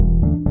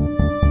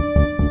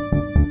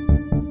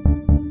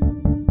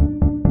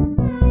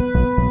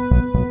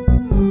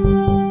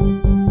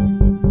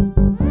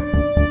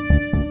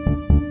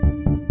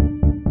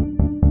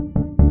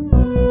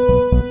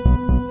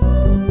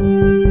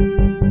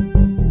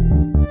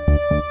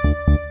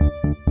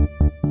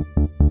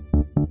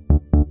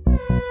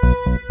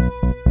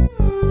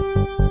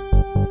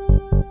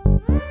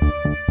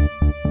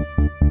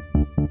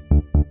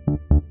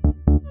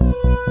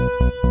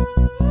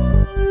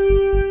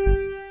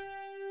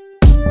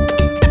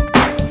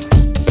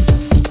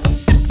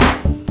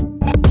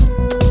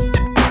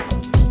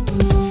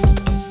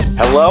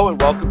Hello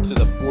and welcome to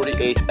the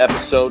 48th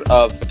episode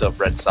of the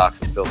Red Sox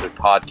Unfiltered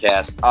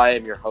podcast. I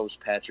am your host,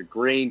 Patrick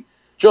Green,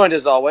 joined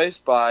as always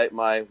by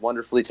my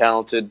wonderfully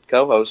talented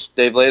co-host,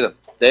 Dave Latham.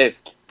 Dave.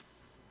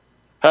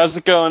 How's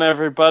it going,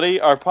 everybody?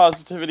 Our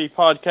positivity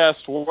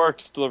podcast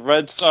works. The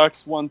Red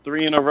Sox won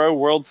 3 in a row,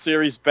 World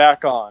Series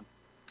back on.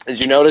 Did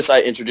you notice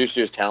I introduced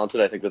you as talented?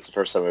 I think that's the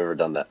first time I've ever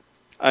done that.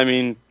 I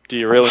mean, do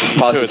you really need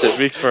to? It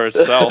speaks for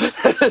itself.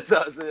 It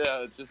does,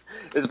 yeah.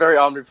 It's very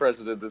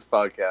omnipresent in this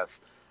podcast.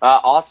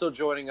 Also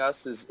joining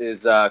us is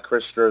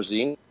Chris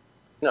Strozine,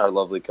 our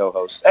lovely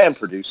co-host and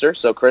producer.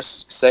 So,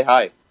 Chris, say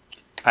hi.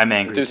 I'm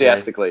angry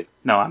enthusiastically. Today.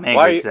 No, I'm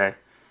angry today.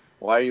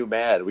 Why are you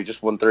mad? We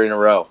just won 3 in a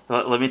row.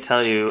 Let me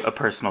tell you a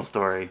personal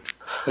story,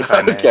 if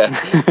I may. Okay.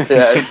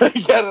 Yeah,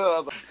 get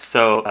it.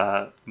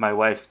 So, my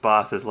wife's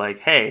boss is like,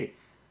 hey,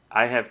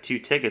 I have 2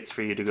 tickets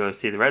for you to go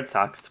see the Red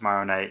Sox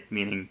tomorrow night,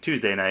 meaning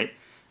Tuesday night.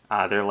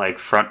 They're like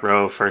front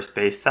row, first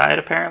base side,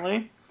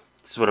 apparently.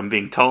 This is what I'm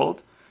being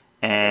told.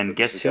 And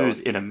guess who's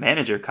in a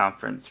manager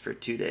conference for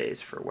 2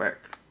 days for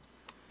work?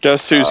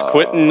 Guess who's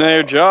quitting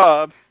their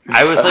job?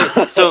 I was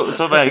like, so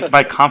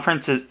my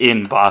conference is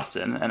in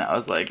Boston, and I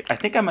was like, I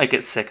think I might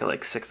get sick at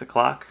like 6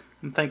 o'clock,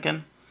 I'm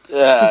thinking.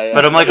 Yeah.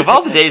 But I'm like, of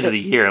all the days of the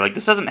year, like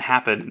this doesn't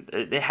happen.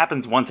 It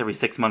happens once every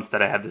 6 months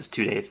that I have this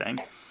 2-day thing.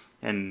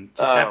 And it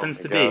just happens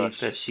to be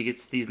that she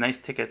gets these nice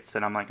tickets,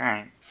 and I'm like, all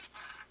right.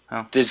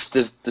 Well,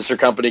 does her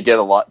company get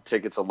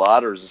tickets a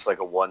lot, or is this like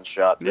a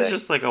one-shot thing? It's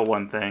just like a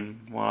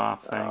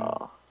one-off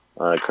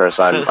thing. Chris,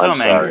 I'm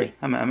sorry. angry.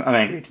 I'm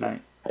angry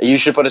tonight. You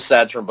should put a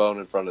sad trombone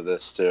in front of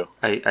this, too.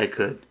 I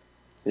could.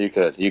 You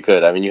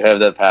could. I mean, you have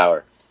that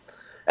power.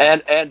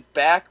 And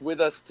back with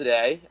us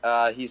today,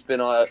 he's been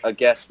a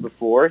guest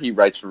before. He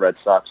writes for Red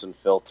Sox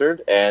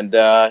Unfiltered,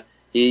 and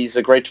he's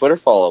a great Twitter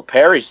follow.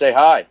 Perry, say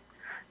hi.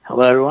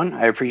 Hello, everyone.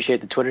 I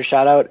appreciate the Twitter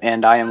shout-out,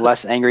 and I am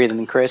less angry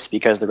than Chris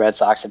because the Red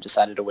Sox have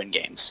decided to win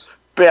games.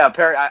 But yeah,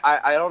 Perry,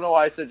 I don't know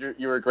why I said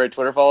you were a great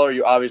Twitter follower.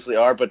 You obviously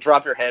are, but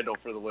drop your handle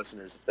for the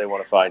listeners if they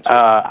want to find you.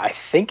 I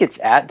think it's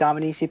at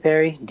Dominici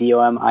Perry,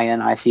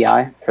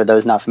 Dominici, for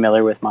those not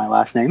familiar with my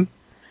last name.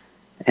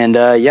 And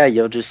yeah,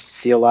 you'll just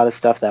see a lot of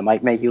stuff that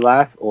might make you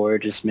laugh or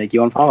just make you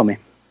unfollow me.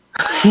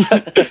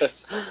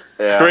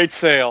 Yeah. Great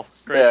sale.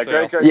 Great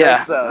sale.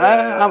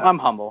 I'm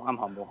humble.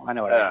 I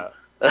know what I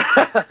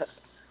am.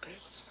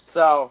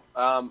 So,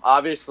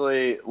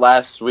 obviously,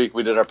 last week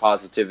we did our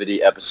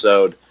positivity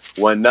episode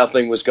when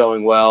nothing was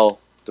going well.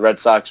 The Red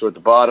Sox were at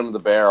the bottom of the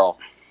barrel.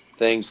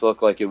 Things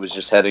looked like it was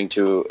just heading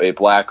to a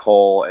black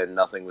hole and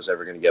nothing was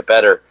ever going to get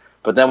better.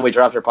 But then we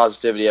dropped our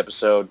positivity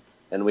episode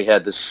and we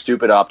had this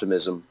stupid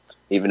optimism,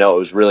 even though it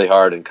was really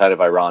hard and kind of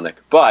ironic.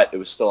 But it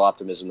was still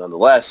optimism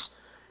nonetheless.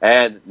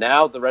 And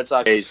now the Red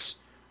Sox,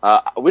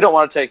 we don't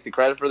want to take the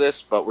credit for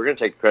this, but we're going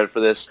to take the credit for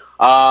this.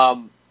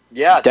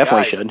 Yeah,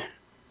 definitely guys, should.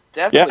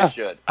 Definitely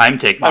should. I'm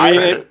taking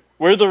credit.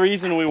 We're the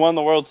reason we won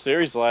the World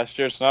Series last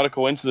year. It's not a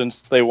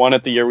coincidence they won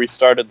it the year we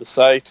started the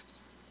site.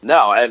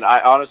 No, and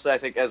I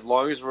think as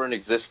long as we're in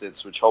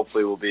existence, which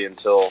hopefully will be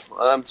until,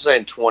 I'm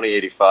saying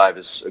 2085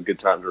 is a good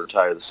time to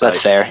retire the site.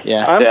 That's fair,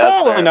 yeah. I'm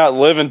probably not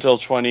living until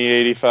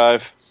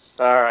 2085.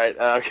 All right,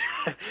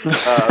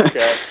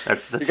 okay.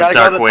 That's a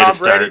dark way to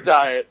start. You got to go to Tom Brady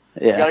diet.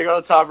 Yeah. You got to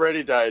go to Tom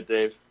Brady diet,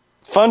 Dave.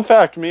 Fun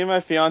fact, me and my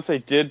fiance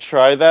did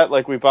try that.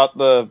 Like, we bought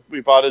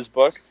his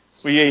book.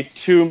 We ate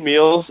 2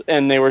 meals,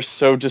 and they were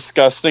so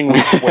disgusting,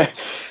 we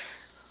quit.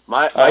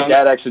 My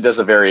dad actually does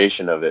a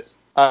variation of it.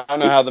 I don't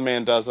know how the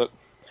man does it.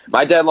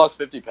 My dad lost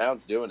 50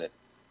 pounds doing it.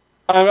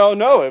 I don't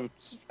know.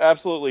 It's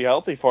absolutely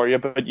healthy for you,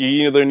 but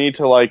you either need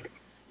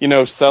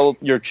to, sell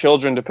your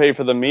children to pay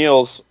for the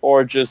meals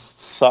or just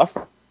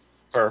suffer.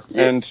 Yeah.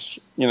 And,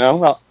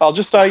 I'll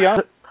just die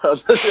young.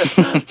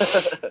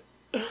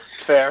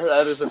 Fair.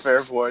 That is a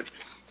fair point.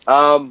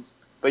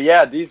 But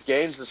yeah, these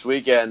games this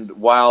weekend,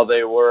 while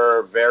they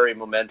were very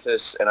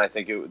momentous, and I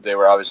think they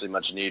were obviously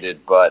much needed,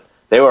 but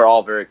they were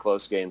all very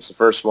close games. The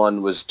first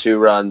one was 2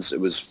 runs. It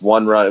was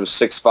 1 run. It was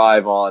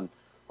 6-5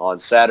 on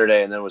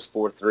Saturday, and then it was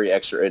 4-3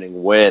 extra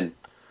inning win.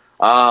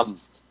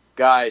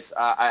 Guys,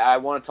 I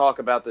want to talk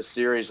about this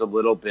series a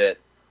little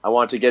bit. I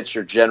want to get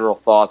your general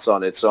thoughts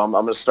on it. So I'm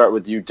going to start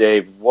with you,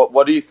 Dave.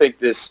 What do you think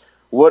this?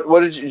 What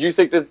did you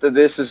think that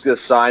this is a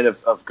sign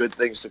of good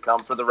things to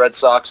come for the Red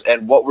Sox?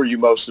 And what were you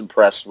most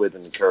impressed with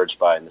and encouraged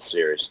by in the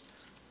series?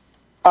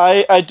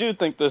 I do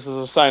think this is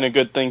a sign of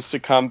good things to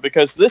come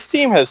because this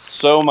team has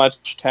so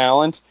much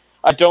talent.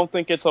 I don't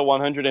think it's a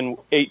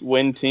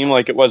 108-win team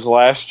like it was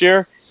last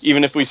year,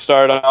 even if we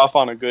start off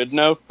on a good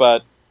note.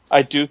 But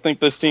I do think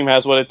this team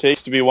has what it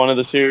takes to be one of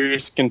the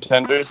serious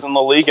contenders in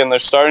the league, and they're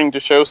starting to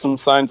show some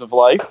signs of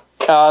life.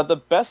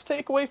 The best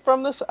takeaway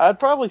from this, I'd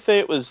probably say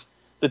it was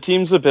the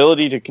team's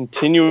ability to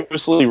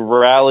continuously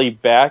rally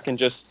back and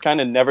just kind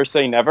of never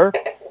say never,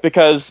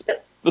 because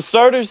the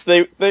starters,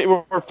 they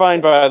were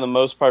fine by the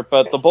most part,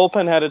 but the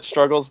bullpen had its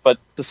struggles. But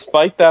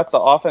despite that, the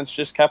offense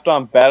just kept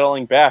on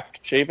battling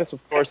back. Chavis,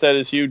 of course, had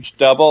his huge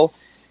double,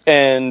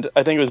 and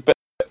I think it was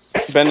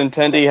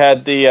Benintendi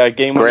had the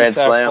game-winning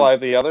sac fly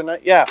the other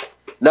night. Yeah.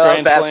 No, that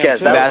was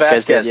Vasquez.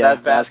 That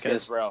was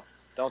Vasquez, bro.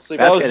 Don't sleep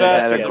Vasquez on had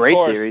a Vasquez, great of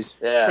course. series.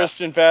 Yeah.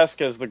 Christian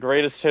Vasquez, the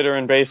greatest hitter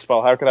in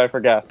baseball. How could I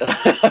forget?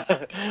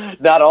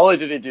 Not only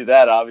did he do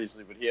that,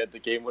 obviously, but he had the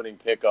game-winning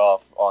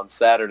pickoff on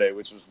Saturday,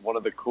 which was one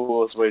of the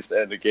coolest ways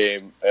to end a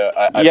game.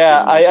 I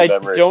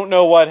don't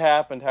know what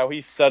happened, how he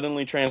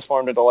suddenly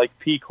transformed into like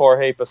peak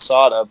Jorge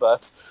Posada,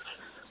 but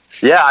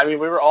Yeah, I mean,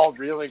 we were all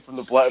reeling from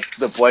the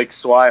Blake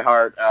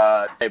Swihart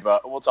day,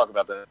 but we'll talk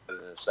about that in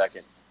a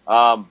second.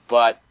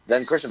 But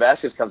then Christian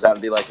Vasquez comes out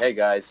and be like, "Hey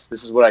guys,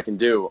 this is what I can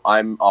do.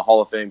 I'm a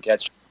Hall of Fame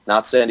catcher,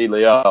 not Sandy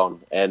Leone."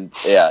 And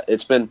yeah,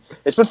 it's been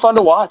fun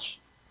to watch.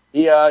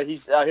 He already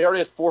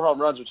has 4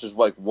 home runs, which is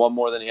like one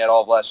more than he had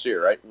all of last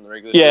year, right? In the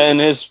regular season. and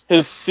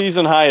his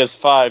season high is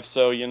 5,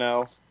 so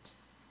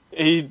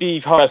he'd be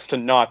hard to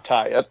not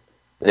tie it.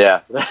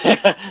 Yeah,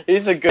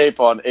 he's a good ape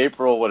on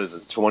April. What is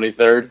it,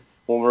 23rd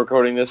when we're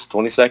recording this?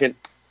 22nd?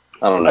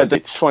 I don't know. I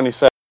think it's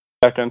 22nd.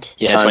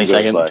 Yeah, Time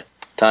 22nd. goes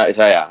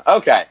by. Yeah.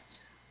 Okay.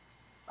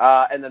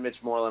 And then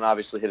Mitch Moreland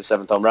obviously hit a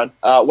 7th home run.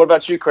 What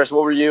about you, Chris?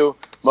 What were you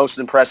most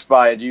impressed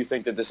by? Do you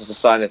think that this is a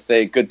sign of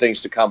good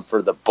things to come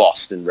for the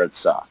Boston Red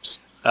Sox?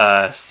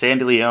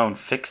 Sandy Leone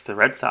fixed the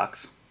Red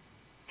Sox.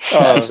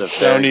 That's a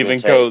very Don't good even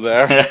take. go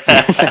there.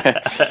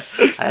 I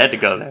had to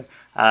go there.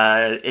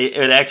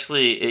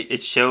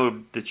 It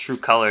showed the true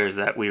colors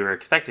that we were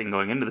expecting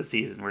going into the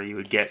season, where you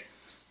would get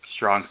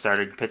strong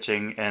starting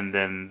pitching, and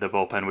then the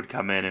bullpen would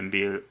come in and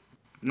be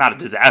not a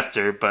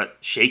disaster, but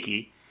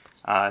shaky,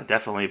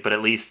 definitely. But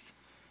at least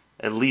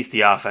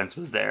the offense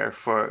was there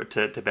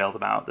to bail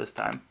them out this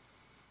time.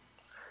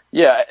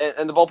 Yeah,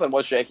 and the bullpen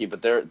was shaky,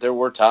 but there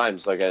were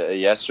times, like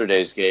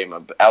yesterday's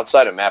game,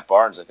 outside of Matt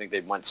Barnes, I think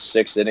they went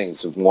 6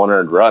 innings of 1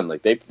 earned run.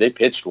 Like, they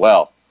pitched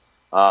well.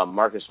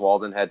 Marcus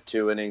Walden had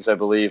 2 innings, I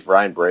believe.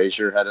 Ryan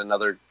Brazier had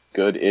another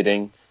good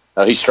inning.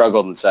 He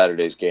struggled in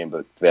Saturday's game,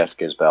 but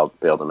Vasquez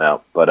bailed him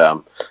out. But,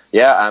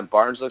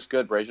 Barnes looks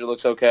good. Brazier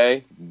looks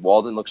okay.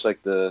 Walden looks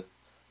like the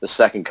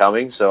second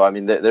coming. So, I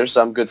mean, there's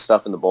some good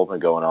stuff in the bullpen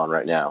going on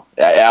right now,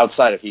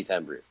 outside of Heath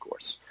Embry, of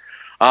course.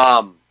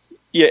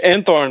 Yeah,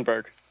 and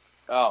Thornburg.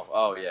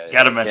 Oh, yeah.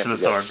 Got to mention the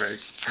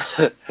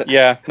Thornberg.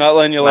 Yeah, not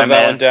letting you live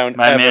that one down.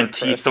 My ever, man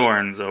T. Chris.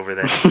 Thorns over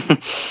there.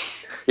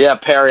 Yeah,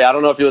 Perry, I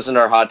don't know if you listened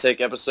to our hot take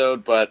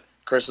episode, but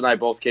Chris and I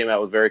both came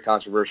out with very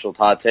controversial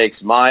hot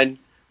takes. Mine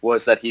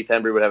was that Heath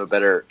Embry would have a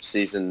better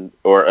season,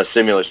 or a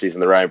similar season,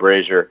 than Ryan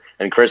Brazier,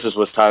 and Chris's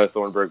was Tyler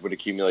Thornburg would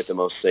accumulate the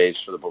most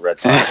saves for the Red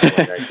Sox in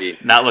 2019.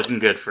 Not looking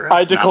good for us.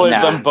 I declared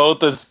No. them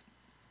both as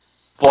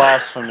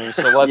blasphemy,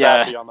 so let Yeah.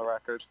 that be on the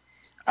record.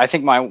 I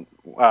think my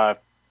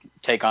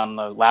take on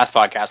the last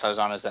podcast I was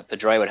on is that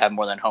Pedroia would have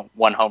more than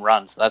 1 home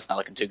run, so that's not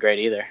looking too great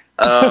either.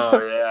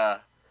 Oh, yeah.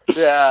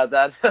 Yeah,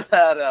 that's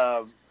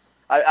that.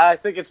 I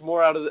think it's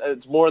more in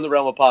the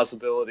realm of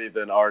possibility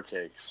than our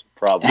takes,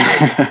 probably.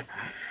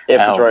 If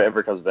Detroit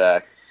ever comes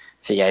back.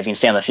 If you can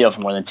stay on the field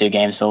for more than 2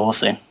 games, but we'll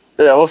see.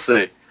 Yeah, we'll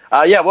see.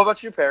 What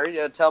about you, Perry?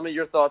 Tell me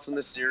your thoughts on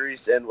this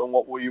series, and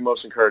what were you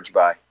most encouraged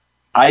by?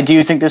 I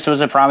do think this was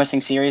a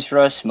promising series for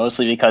us,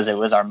 mostly because it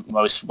was our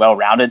most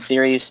well-rounded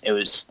series. It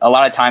was a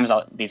lot of times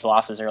these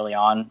losses early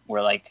on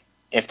were like,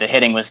 if the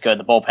hitting was good,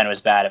 the bullpen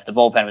was bad. If the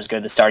bullpen was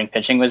good, the starting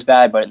pitching was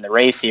bad. But in the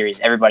Rays series,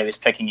 everybody was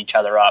picking each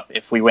other up.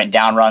 If we went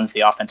down runs, the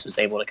offense was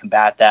able to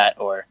combat that,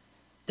 or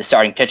the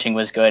starting pitching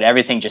was good.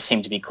 Everything just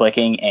seemed to be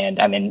clicking. And,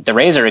 I mean, the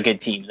Rays are a good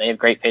team. They have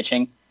great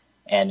pitching,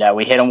 and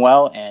we hit them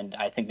well, and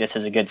I think this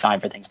is a good sign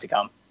for things to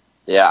come.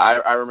 Yeah,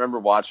 I remember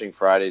watching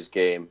Friday's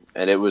game,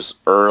 and it was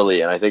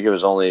early, and I think it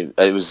was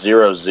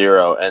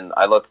 0-0, and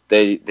I looked,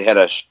 they had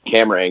a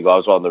camera angle. I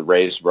was on the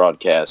Rays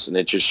broadcast, and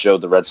it just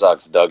showed the Red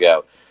Sox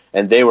dugout,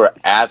 and they were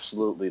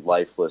absolutely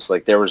lifeless.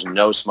 Like, there was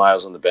no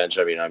smiles on the bench.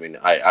 I mean,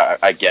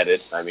 I get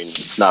it. I mean,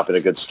 it's not been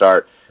a good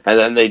start. And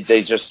then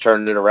they just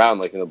turned it around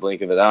like in the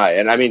blink of an eye.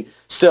 And, I mean,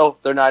 still,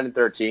 they're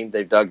 9-13.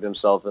 They've dug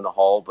themselves in a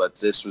hole, but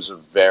this was a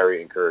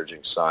very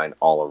encouraging sign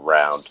all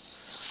around.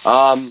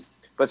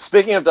 But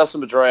speaking of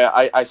Dustin Pedroia,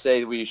 I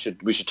say we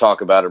should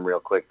talk about him real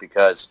quick,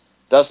 because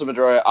Dustin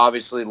Pedroia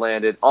obviously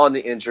landed on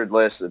the injured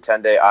list, the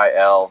 10-day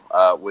IL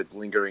with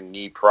lingering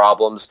knee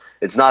problems.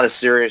 It's not as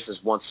serious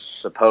as once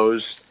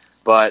supposed,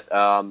 but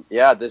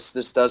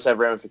this does have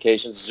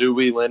ramifications.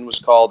 Zui Lin was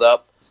called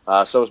up,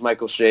 so was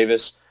Michael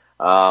Chavis.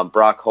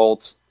 Brock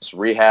Holt's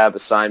rehab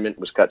assignment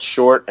was cut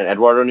short, and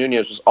Eduardo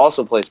Nunez was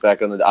also placed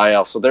back on the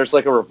IL. So there's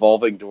like a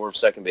revolving door of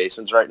second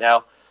basemen right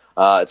now.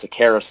 It's a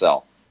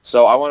carousel.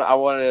 So I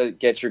want to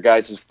get your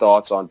guys'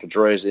 thoughts on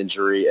Pedroia's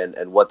injury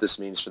and what this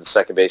means for the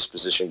second base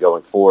position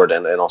going forward.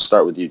 And I'll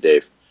start with you,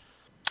 Dave.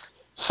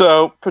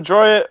 So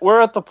Pedroia,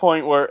 we're at the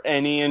point where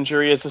any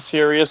injury is a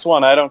serious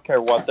one. I don't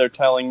care what they're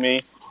telling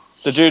me.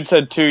 The dude's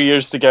had 2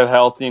 years to get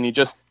healthy, and he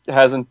just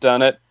hasn't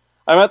done it.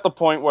 I'm at the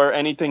point where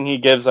anything he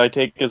gives I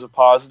take as a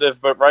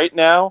positive. But right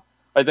now,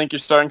 I think your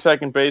starting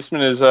second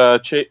baseman is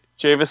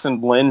Chavis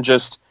and Lynn.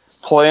 Just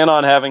plan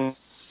on having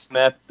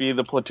that be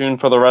the platoon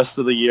for the rest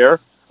of the year.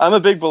 I'm a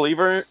big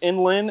believer in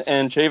Lynn,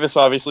 and Chavis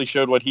obviously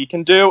showed what he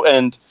can do,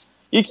 and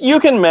you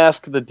can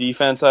mask the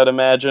defense, I'd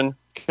imagine,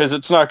 because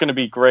it's not going to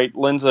be great.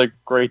 Lynn's a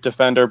great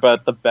defender,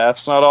 but the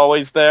bat's not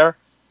always there.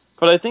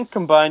 But I think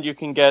combined you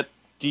can get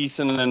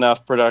decent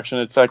enough production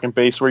at second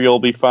base where you'll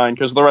be fine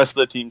because the rest of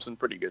the team's in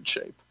pretty good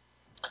shape.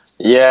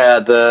 Yeah,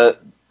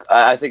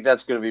 I think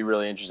that's going to be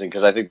really interesting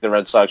because I think the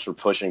Red Sox were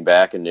pushing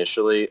back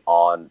initially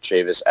on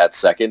Chavis at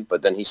second,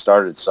 but then he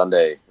started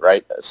Sunday,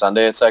 right?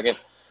 Sunday at second?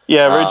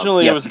 Yeah,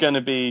 originally it was going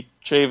to be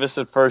Chavis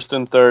at first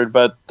and third,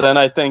 but then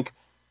I think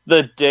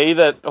the day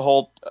that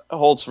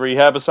Holt's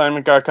rehab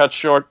assignment got cut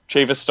short,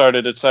 Chavis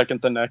started at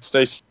second the next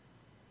day. So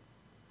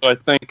I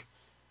think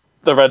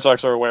the Red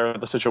Sox are aware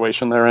of the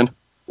situation they're in.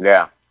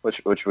 Yeah,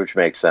 which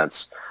makes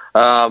sense.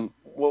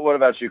 What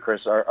about you,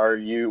 Chris? What are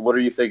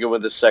you thinking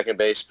with the second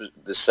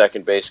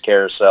base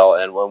carousel,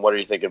 and what are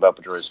you thinking about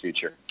Pedroia's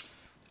future?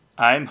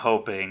 I'm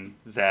hoping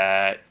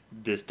that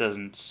this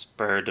doesn't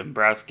spur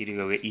Dombrowski to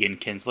go get Ian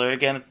Kinsler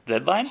again at the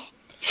deadline.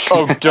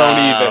 Oh,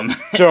 don't even.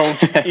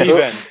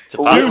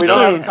 We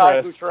don't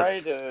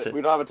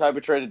have a Ty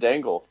Betray to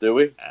dangle, do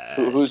we?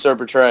 Who's our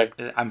Betray?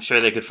 I'm sure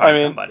they could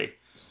find somebody.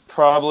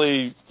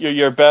 Probably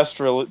your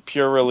best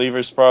pure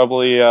reliever's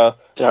probably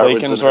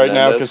Lakins right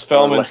now because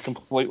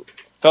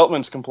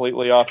Feltman's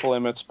completely off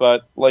limits,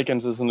 but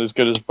Lakins isn't as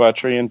good as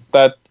Buttrey, and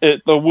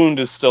the wound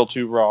is still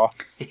too raw.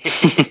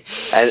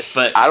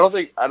 But I don't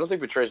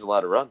think Betray's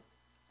allowed to run.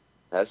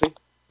 Has he?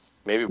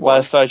 Maybe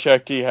once. Last I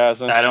checked, he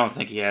hasn't. I don't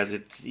think he has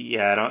it.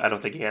 Yeah, I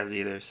don't think he has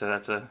either. So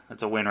that's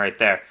a win right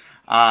there.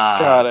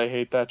 God, I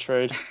hate that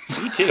trade.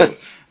 Me too.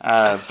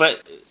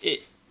 But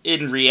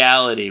in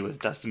reality, with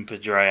Dustin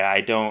Pedroia,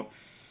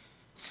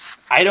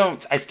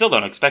 I still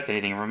don't expect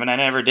anything from him, and I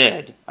never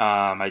did.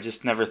 I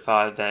just never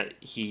thought that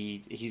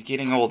he's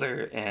getting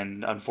older,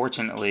 and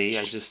unfortunately,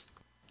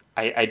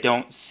 I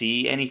don't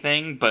see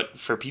anything. But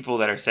for people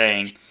that are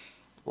saying,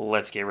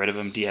 let's get rid of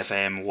him,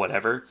 DFA him,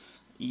 whatever,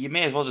 you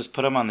may as well just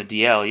put him on the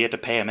DL. You have to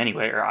pay him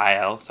anyway, or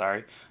IL,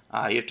 sorry.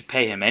 You have to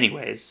pay him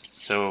anyways,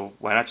 so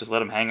why not just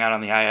let him hang out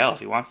on the IL if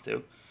he wants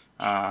to?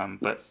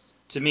 But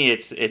to me,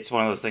 it's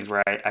one of those things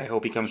where I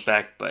hope he comes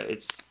back, but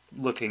it's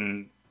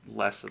looking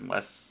less and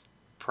less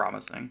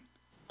promising.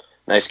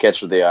 Nice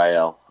catch with the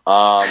IL.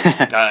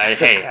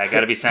 Hey, I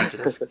gotta be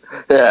sensitive.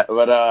 Yeah,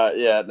 but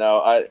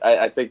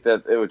I think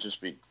that it would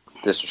just be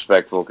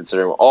disrespectful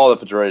considering all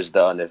that Pedroia's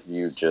done if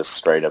you just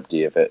straight up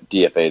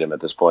DFA'd him at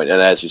this point. And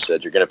as you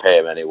said, you're going to pay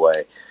him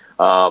anyway.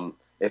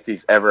 If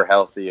he's ever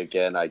healthy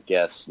again, I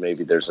guess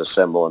maybe there's a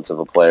semblance of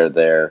a player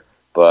there,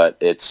 but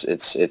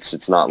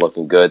it's not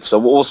looking good. So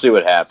we'll see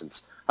what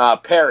happens.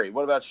 Perry,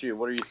 what about you?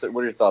 What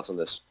are your thoughts on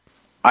this?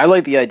 I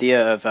like the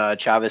idea of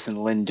Chavis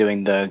and Lynn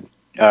doing the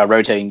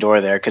rotating door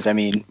there because, I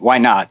mean, why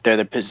not? They're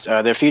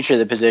the future of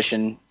the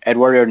position.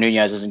 Eduardo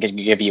Nunez isn't going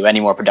to give you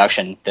any more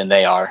production than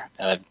they are.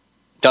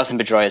 Dustin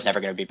Pedroia is never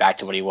going to be back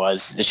to what he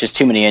was. It's just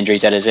too many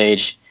injuries at his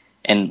age.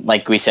 And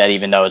like we said,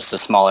 even though it's a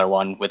smaller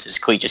one with his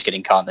cleat just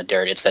getting caught in the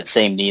dirt, it's that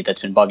same knee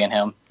that's been bugging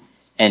him.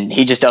 And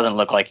he just doesn't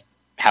look like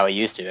how he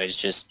used to. It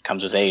just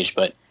comes with age.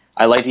 But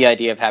I like the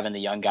idea of having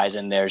the young guys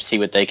in there, see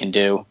what they can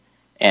do.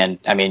 And,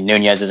 I mean,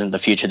 Nunez isn't the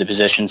future of the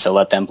position, so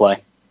let them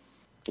play.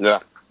 Yeah,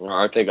 well,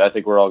 I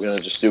think we're all going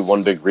to just do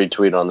one big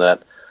retweet on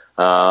that.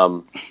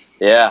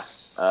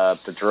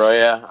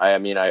 Pedroia,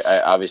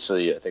 I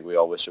obviously think we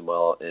all wish him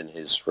well in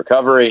his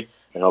recovery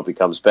and hope he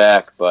comes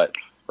back. But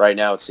right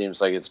now it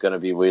seems like it's going to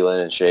be Whelan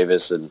and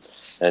Chavis, and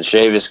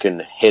Chavis can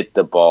hit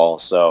the ball.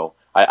 So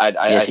I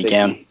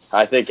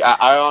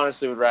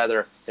honestly would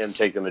rather him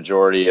take the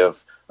majority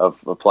of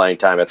playing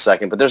time at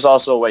second. But there's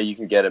also a way you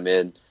can get him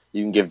in.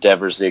 You can give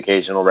Devers the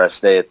occasional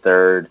rest day at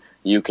third.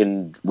 You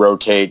can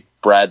rotate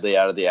Bradley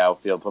out of the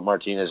outfield, put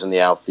Martinez in the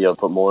outfield,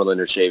 put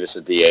Moreland or Chavis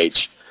at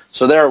DH.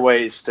 So there are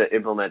ways to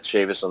implement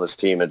Chavis on this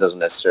team. It doesn't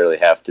necessarily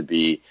have to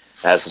be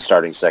as the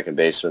starting second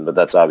baseman, but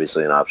that's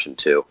obviously an option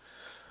too.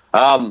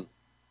 There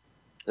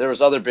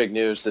was other big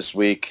news this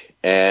week,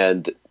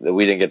 and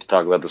we didn't get to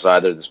talk about this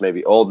either. This may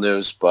be old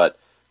news, but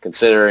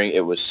considering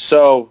it was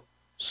so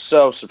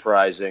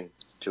surprising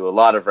to a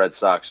lot of Red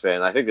Sox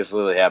fans, I think this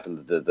literally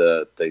happened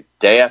the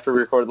day after we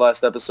recorded the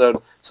last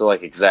episode, so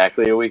like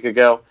exactly a week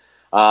ago.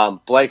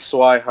 Blake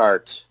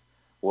Swihart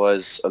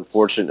was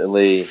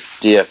unfortunately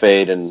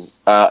DFA'd and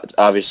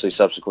obviously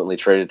subsequently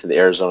traded to the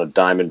Arizona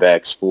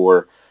Diamondbacks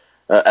for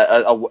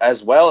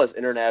as well as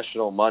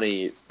international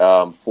money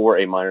for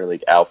a minor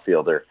league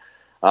outfielder.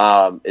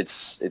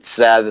 It's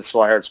sad that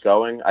Swihart's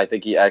going. I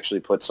think he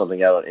actually put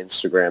something out on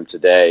Instagram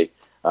today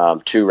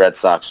to Red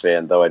Sox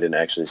fan, though I didn't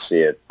actually see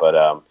it.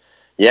 But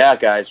yeah,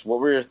 guys, what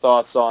were your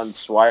thoughts on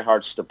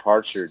Swihart's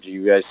departure? Do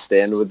you guys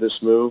stand with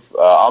this move?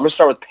 I'm going to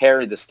start with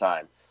Perry this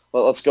time.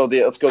 Let's go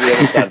the other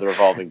side of the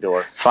revolving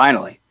door.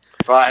 Finally,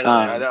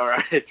 I know,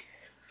 right?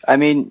 I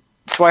mean,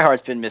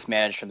 Swihart's been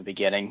mismanaged from the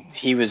beginning.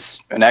 He was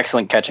an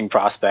excellent catching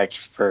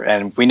prospect,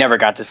 and we never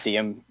got to see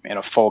him in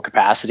a full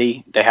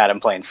capacity. They had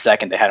him playing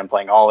second. They had him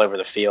playing all over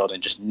the field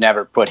and just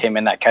never put him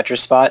in that catcher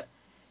spot.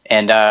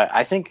 And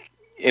I think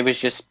it was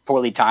just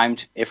poorly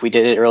timed. If we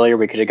did it earlier,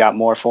 we could have got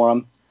more for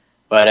him.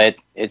 But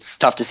it's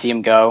tough to see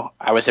him go.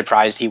 I was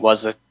surprised he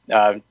was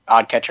an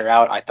odd catcher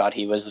out. I thought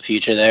he was the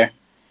future there.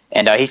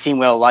 And he seemed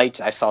well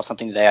liked. I saw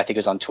something today, I think it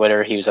was on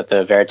Twitter. He was at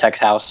the Veritex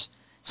house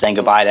saying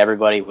goodbye to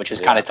everybody, which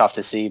is kind of tough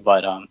to see.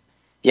 But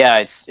Yeah,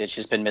 it's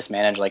just been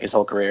mismanaged like his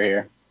whole career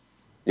here.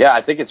 Yeah,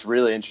 I think it's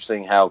really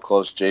interesting how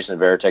close Jason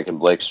Varitek and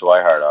Blake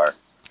Swihart are.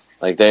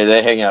 Like,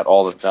 they hang out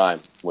all the time,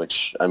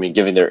 which, I mean,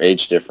 given their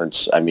age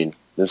difference, I mean,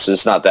 this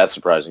is not that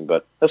surprising,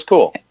 but that's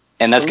cool.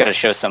 And that's going to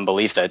show some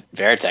belief that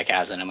Varitek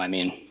has in him. I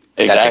mean,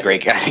 Exactly. that's a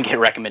great guy to get a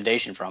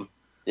recommendation from.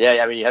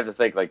 Yeah, I mean, you have to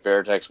think, like,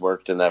 Varitek's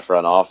worked in that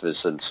front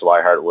office, and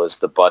Swihart was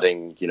the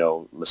budding,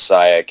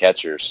 messiah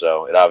catcher,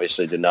 so it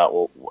obviously did not.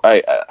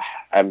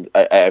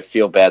 I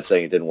feel bad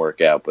saying it didn't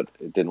work out, but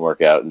it didn't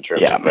work out in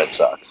terms of Red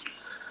Sox.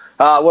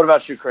 What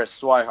about you, Chris?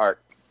 Swihart.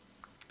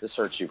 This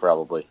hurts you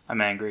probably.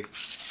 I'm angry.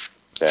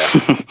 Yeah.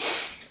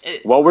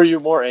 What were you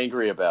more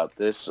angry about,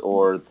 this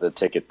or the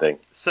ticket thing?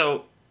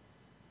 So,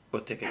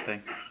 what ticket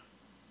thing?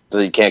 So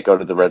you can't go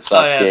to the Red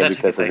Sox game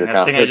because of your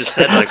conflict? That thing I just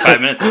said like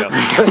 5 minutes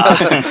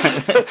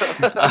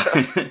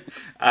ago.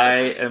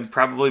 I am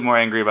probably more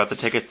angry about the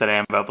tickets than I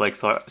am about Blake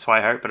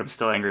Swihart, but I'm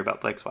still angry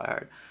about Blake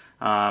Swihart.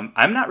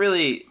 I'm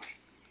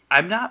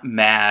not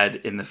mad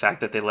in the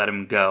fact that they let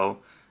him go,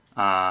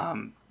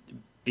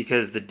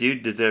 because the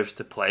dude deserves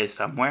to play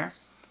somewhere.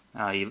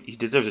 He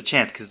deserves a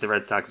chance because the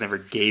Red Sox never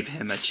gave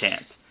him a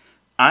chance.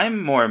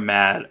 I'm more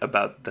mad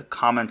about the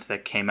comments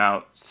that came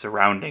out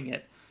surrounding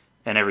it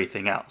and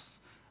everything else.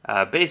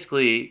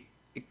 Basically,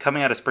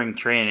 coming out of spring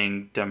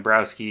training,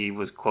 Dombrowski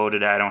was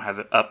quoted, I don't have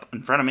it up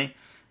in front of me,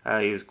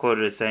 he was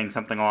quoted as saying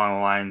something along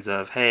the lines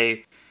of,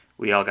 hey,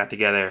 we all got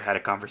together, had a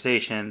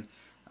conversation,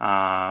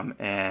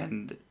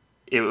 and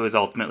it was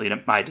ultimately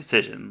my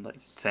decision, like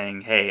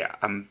saying, hey,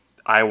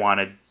 I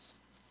wanted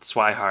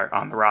Swihart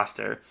on the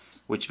roster,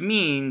 which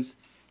means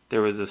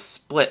there was a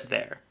split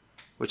there,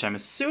 which I'm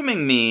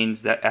assuming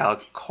means that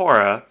Alex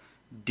Cora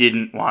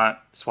didn't want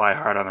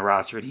Swihart on the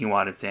roster and he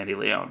wanted Sandy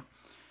Leone.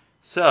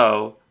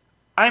 So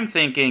I'm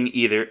thinking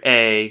either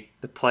A,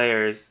 the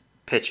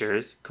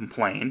pitchers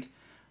complained,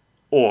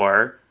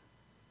 or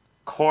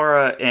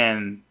Cora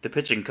and the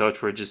pitching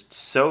coach were just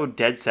so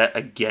dead set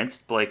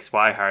against Blake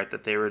Swihart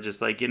that they were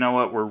just like, you know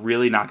what, we're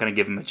really not going to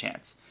give him a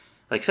chance.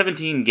 Like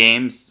 17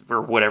 games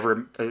or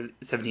whatever,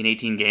 17,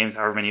 18 games,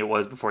 however many it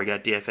was before he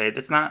got DFA'd,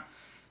 that's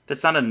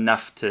not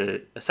enough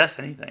to assess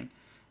anything.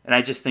 And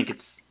I just think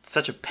it's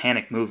such a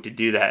panic move to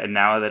do that. And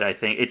now that I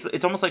think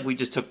it's almost like we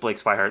just took Blake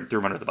Swihart and threw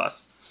him under the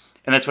bus.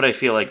 And that's what I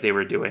feel like they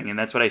were doing. And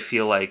that's what I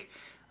feel like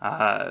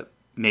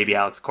maybe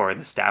Alex Cora and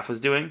the staff was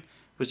doing,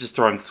 was just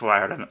throwing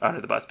Swihart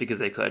under the bus because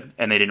they could,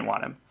 and they didn't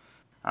want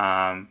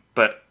him.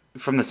 But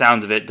from the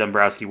sounds of it,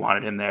 Dombrowski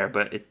wanted him there,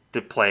 but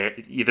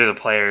either the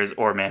players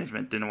or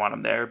management didn't want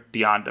him there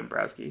beyond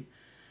Dombrowski.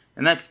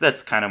 And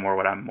that's kind of more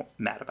what I'm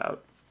mad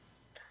about.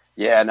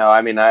 Yeah, no,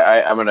 I mean,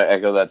 I'm going to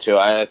echo that too.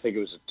 I think it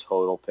was a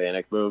total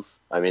panic move.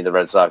 I mean, the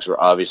Red Sox were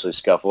obviously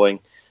scuffling,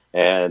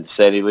 and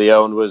Sandy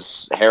Leone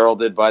was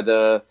heralded by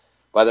the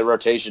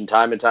rotation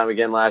time and time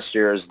again last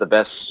year as the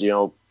best,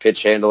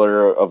 pitch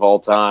handler of all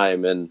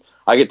time. And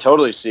I could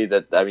totally see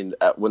that. I mean,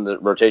 when the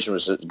rotation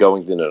was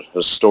going in a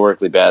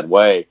historically bad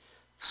way,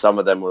 some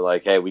of them were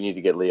like, hey, we need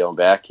to get Leone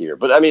back here.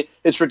 But, I mean,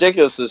 it's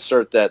ridiculous to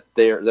assert that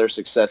their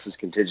success is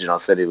contingent on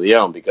Sandy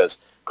Leone, because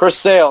Chris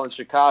Sale in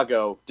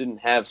Chicago didn't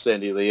have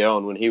Sandy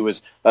Leone when he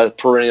was a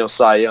perennial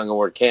Cy Young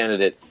Award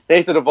candidate.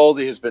 Nathan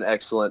Eovaldi has been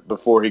excellent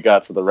before he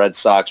got to the Red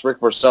Sox. Rick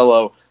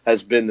Porcello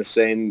has been the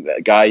same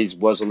guy he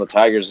was on the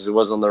Tigers as he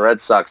was on the Red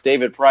Sox.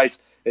 David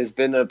Price has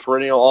been a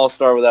perennial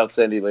all-star without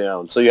Sandy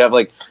Leone. So you have,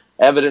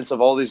 evidence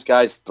of all these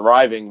guys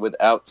thriving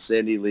without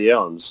Sandy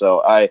Leone.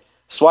 So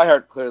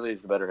Swihart clearly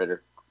is the better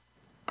hitter.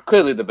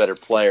 Clearly the better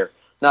player,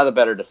 not the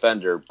better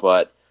defender,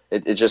 but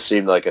it just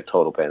seemed like a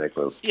total panic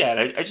move. Yeah,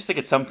 and I just think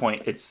at some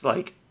point it's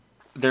like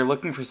they're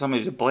looking for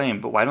somebody to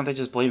blame, but why don't they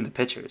just blame the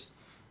pitchers?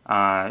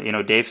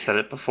 Dave said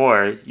it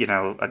before,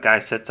 a guy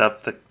sets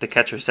up, the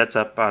catcher sets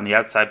up on the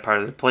outside part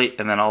of the plate,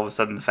 and then all of a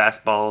sudden the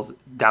fastball's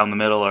down the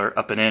middle or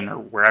up and in or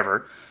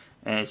wherever,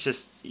 and it's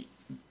just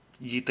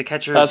the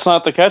catcher. That's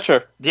not the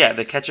catcher. Yeah,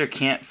 the catcher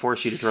can't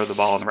force you to throw the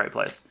ball in the right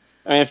place.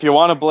 I mean, if you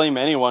want to blame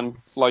anyone,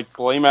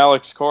 blame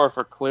Alex Cora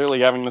for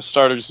clearly having the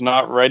starters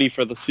not ready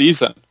for the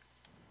season.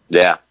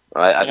 Yeah,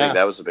 I think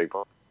that was a big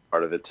part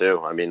of it, too.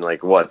 I mean,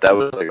 that was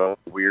a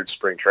weird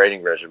spring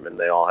training regimen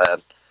they all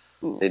had.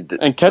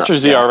 And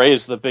catcher's ERA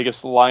is the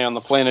biggest lie on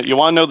the planet. You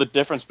want to know the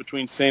difference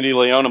between Sandy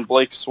Leone and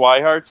Blake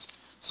Swihart?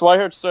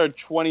 Swihart started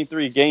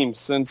 23 games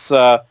since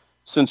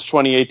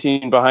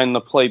 2018 behind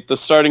the plate. The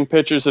starting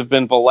pitchers have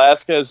been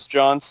Velasquez,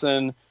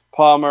 Johnson,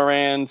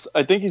 Pomeranz.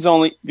 I think he's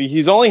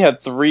only had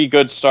 3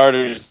 good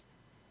starters,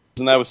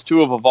 and that was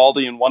 2 of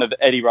Eovaldi and 1 of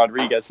Eddie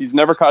Rodriguez. He's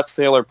never caught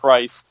Taylor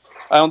Price.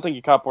 I don't think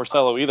he caught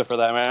Porcello either, for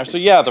that matter. So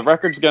yeah, the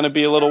record's going to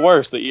be a little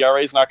worse. The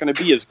ERA is not going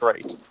to be as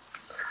great.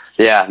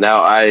 Yeah,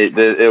 no,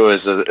 it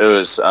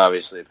was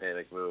obviously a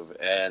panic move,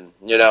 and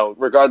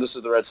regardless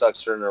of the Red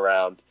Sox turning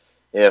around,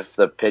 if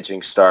the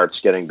pitching starts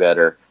getting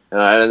better,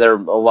 and there are a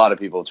lot of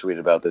people who tweet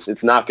about this,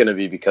 it's not going to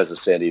be because of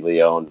Sandy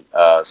Leone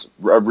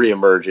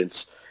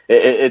reemergence.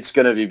 It's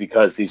going to be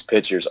because these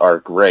pitchers are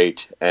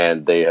great,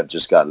 and they have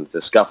just gotten into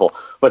the scuffle.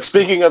 But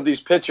speaking of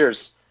these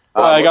pitchers...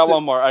 I got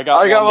one more. I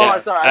got one more.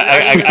 Sorry.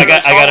 I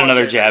got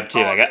another jab, too.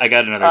 I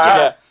got another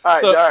jab.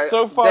 All right.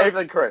 So far, Dave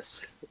and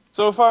Chris.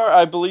 So far,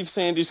 I believe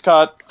Sandy's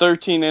caught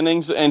 13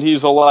 innings, and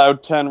he's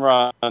allowed 10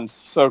 runs.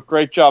 So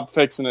great job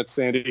fixing it,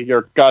 Sandy. You're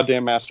a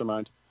goddamn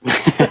mastermind. All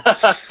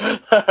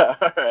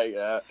right,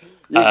 yeah.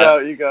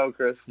 You go,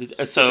 Chris.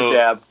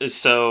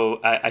 So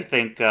I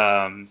think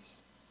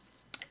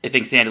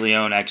Sandy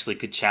Leone actually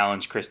could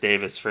challenge Chris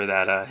Davis for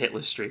that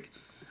hitless streak.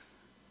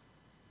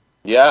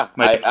 Yeah,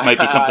 might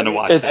be something to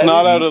watch. It's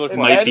not out of the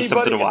question. Might be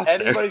something to watch.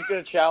 If anybody's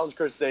going to challenge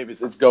Chris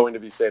Davis, it's going to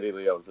be Sandy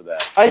Leone for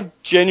that. I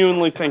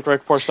genuinely think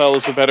Rick Porcello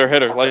is a better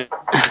hitter. Like,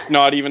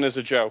 not even as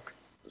a joke.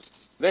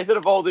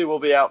 Nathan Eovaldi will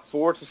be out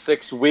 4 to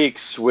 6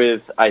 weeks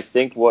with, I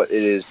think, what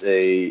it is,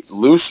 a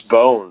loose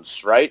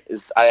bones, right?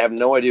 I have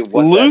no idea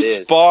what that is.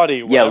 Loose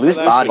body. Yeah, loose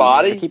body.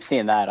 Body? I keep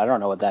seeing that. I don't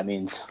know what that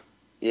means.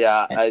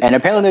 Yeah. And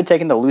apparently they're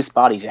taking the loose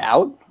bodies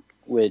out,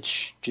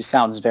 which just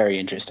sounds very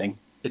interesting.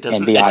 It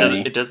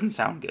doesn't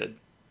sound good.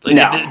 Like,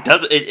 no.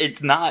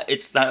 It's not.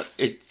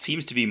 It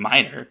seems to be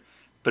minor,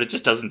 but it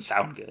just doesn't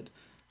sound good.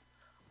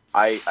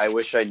 I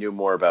wish I knew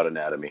more about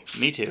anatomy.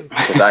 Me too.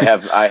 Because I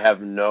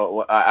have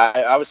no.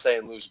 I was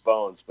saying loose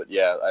bones, but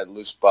yeah,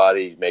 loose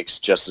body makes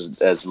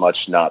just as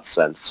much not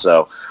sense.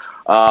 So,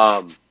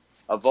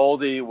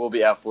 Eovaldi will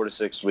be out 4 to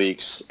 6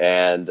 weeks,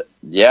 and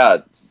yeah,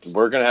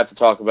 we're gonna have to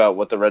talk about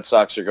what the Red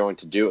Sox are going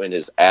to do in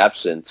his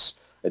absence.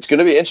 It's going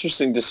to be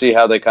interesting to see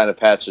how they kind of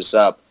patch this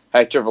up.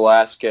 Hector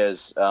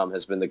Velasquez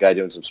has been the guy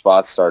doing some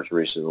spot starts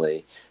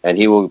recently, and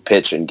he will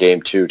pitch in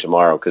Game 2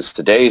 tomorrow because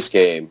today's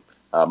game,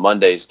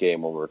 Monday's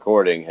game when we're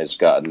recording, has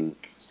gotten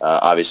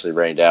obviously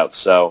rained out.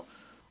 So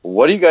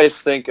what do you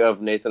guys think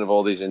of Nathan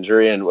Eovaldi's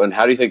injury, and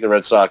how do you think the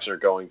Red Sox are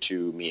going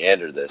to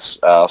meander this?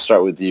 I'll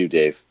start with you,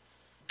 Dave.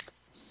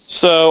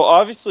 So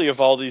obviously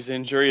Eovaldi's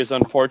injury is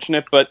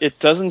unfortunate, but it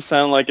doesn't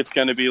sound like it's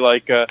going to be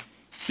like a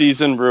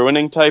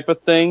season-ruining type of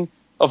thing.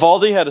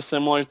 Eovaldi had a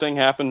similar thing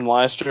happen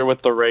last year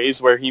with the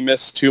Rays where he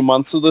missed 2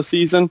 months of the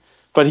season,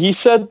 but he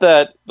said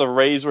that the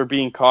Rays were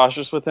being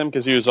cautious with him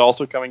because he was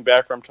also coming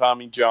back from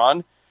Tommy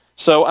John.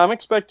 So I'm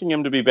expecting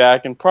him to be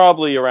back in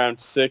probably around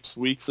 6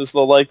 weeks is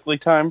the likely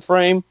time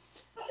frame.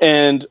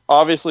 And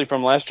obviously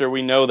from last year,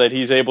 we know that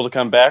he's able to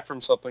come back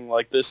from something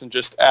like this and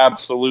just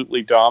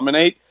absolutely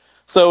dominate.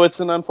 So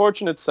it's an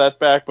unfortunate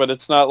setback, but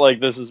it's not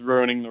like this is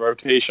ruining the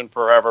rotation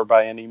forever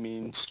by any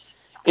means.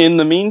 In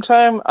the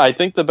meantime, I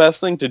think the best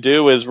thing to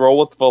do is roll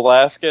with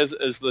Velasquez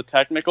as the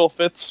technical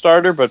fifth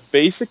starter, but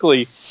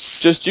basically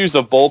just use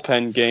a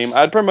bullpen game.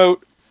 I'd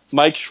promote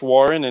Mike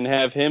Schwarren and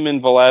have him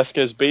and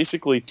Velasquez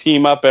basically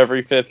team up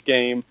every fifth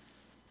game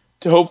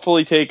to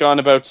hopefully take on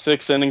about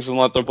 6 innings and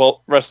let the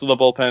rest of the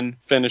bullpen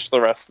finish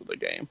the rest of the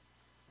game.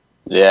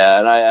 Yeah,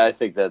 and I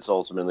think that's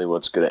ultimately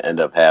what's going to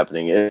end up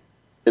happening. At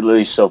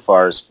least so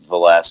far as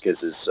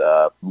Velasquez is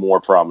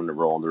more prominent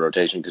role in the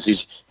rotation because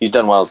he's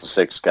done well as the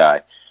 6th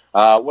guy.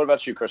 What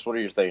about you, Chris? What are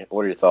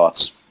your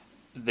thoughts?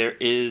 There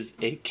is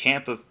a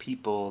camp of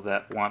people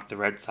that want the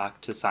Red Sox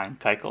to sign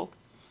Keuchel.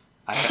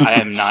 I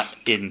am not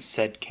in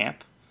said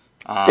camp.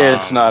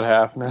 It's not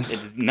happening.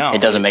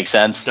 It doesn't make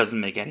sense. It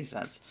doesn't make any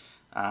sense.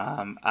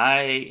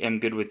 I am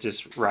good with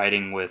just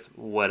riding with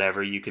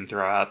whatever you can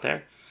throw out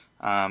there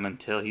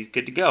until he's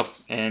good to go.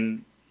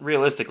 And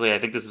realistically, I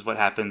think this is what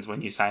happens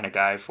when you sign a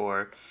guy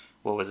for,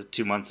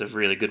 2 months of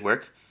really good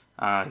work.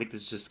 I think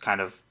this is just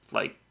kind of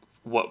like,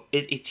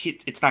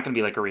 it's not going to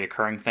be like a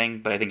reoccurring thing,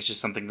 but I think it's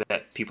just something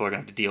that people are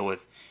going to have to deal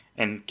with,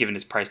 and given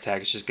his price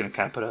tag, it's just going to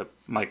kind of put a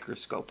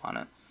microscope on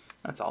it.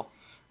 That's all.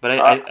 But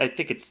I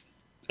think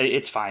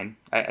it's fine.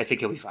 I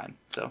think he'll be fine.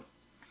 So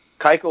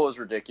Keuchel is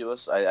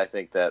ridiculous. I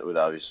think that would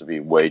obviously be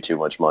way too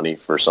much money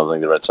for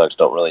something the Red Sox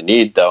don't really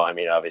need. Though I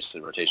mean,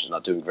 obviously the rotation's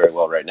not doing very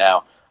well right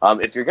now.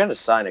 If you're going to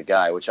sign a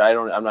guy, which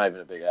I'm not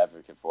even a big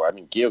advocate for. I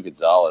mean, Gio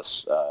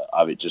Gonzalez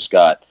obviously just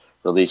got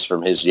released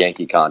from his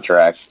Yankee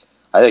contract.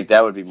 I think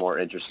that would be more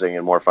interesting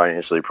and more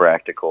financially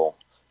practical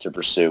to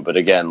pursue. But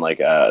again, like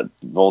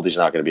Voldy's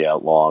not going to be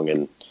out long,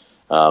 and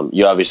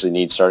you obviously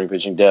need starting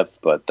pitching depth.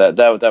 But that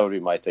would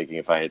be my thinking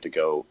if I had to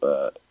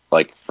go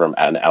like from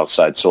an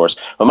outside source.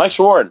 But Mike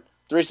Schwarren,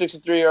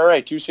 3.63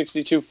 ERA,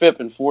 2.62 FIP,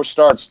 and 4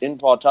 starts in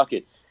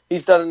Pawtucket.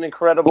 He's done an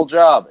incredible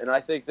job, and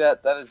I think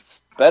that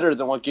is better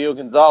than what Gio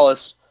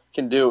Gonzalez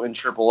can do in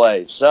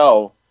AAA.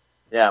 So.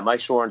 Yeah, Mike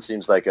Schwarren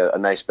seems like a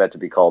nice bet to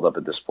be called up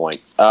at this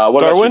point.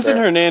 Darwinzon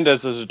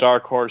Hernandez is a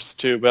dark horse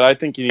too, but I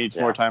think he needs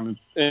more time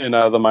in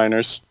the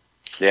minors.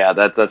 Yeah,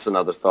 that's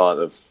another thought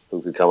of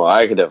who could come up.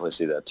 I could definitely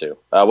see that too.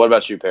 What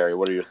about you, Perry?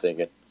 What are you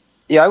thinking?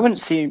 Yeah, I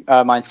wouldn't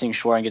mind seeing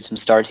Schwarren get some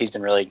starts. He's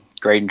been really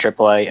great in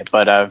AAA,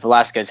 but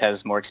Velasquez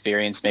has more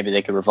experience. Maybe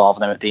they could revolve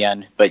them at the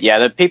end. But yeah,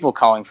 the people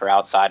calling for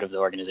outside of the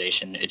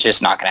organization, it's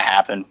just not going to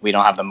happen. We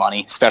don't have the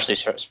money, especially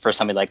for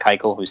somebody like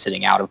Keuchel who's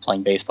sitting out of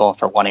playing baseball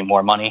for wanting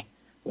more money,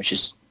 which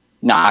is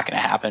not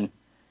going to happen.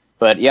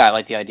 But yeah, I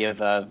like the idea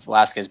of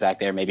Velasquez back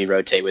there, maybe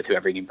rotate with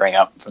whoever you can bring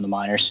up from the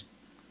minors.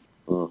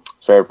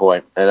 Fair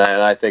point. And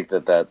I think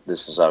that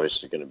this is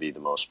obviously going to be the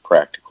most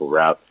practical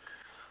route.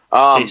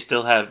 They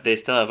still have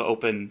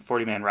open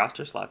 40-man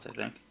roster slots, I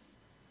think.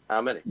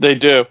 How many? They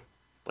do.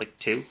 Like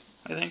 2,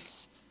 I think.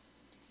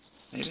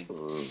 Maybe.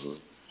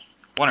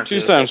 One or two.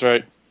 2 sounds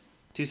right.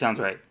 2 sounds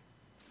right.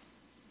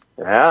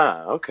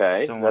 Yeah,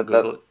 okay. Someone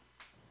Google it.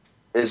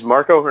 Is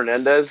Marco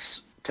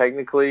Hernandez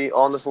technically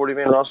on the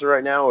 40-man roster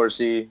right now, or is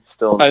he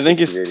still in the I think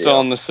 60 he's DL? still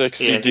on the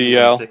 60 Yeah, I think he's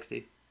DL. on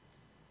 60.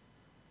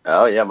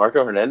 Oh, yeah,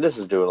 Marco Hernandez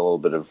is doing a little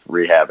bit of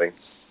rehabbing.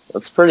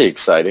 That's pretty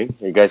exciting.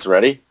 Are you guys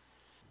ready?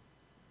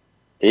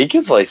 He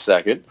can play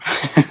second.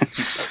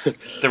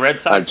 The Red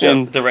Sox.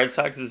 joking. The Red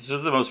Sox. This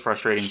is the most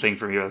frustrating thing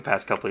for me over the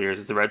past couple of years.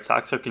 Is the Red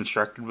Sox are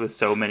constructed with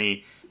so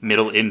many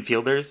middle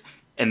infielders,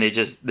 and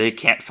they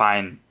can't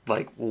find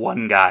like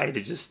one guy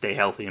to just stay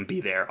healthy and be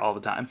there all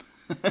the time.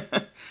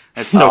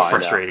 It's so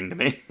frustrating to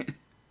me.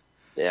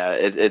 Yeah,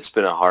 it's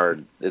been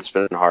hard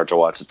to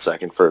watch at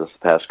second for the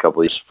past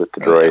couple of years with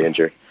Pedroia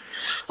injury.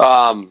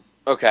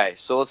 Okay,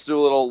 so let's do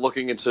a little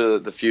looking into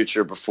the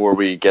future before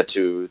we get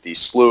to the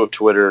slew of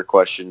Twitter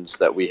questions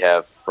that we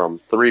have from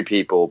 3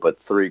 people, but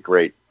three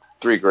great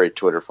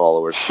Twitter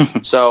followers.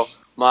 So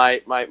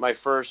my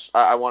first,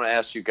 I want to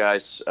ask you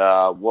guys,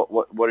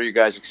 what are you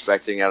guys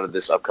expecting out of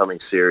this upcoming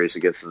series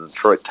against the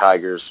Detroit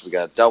Tigers? We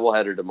got a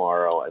doubleheader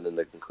tomorrow, and then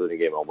the concluding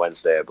game on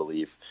Wednesday, I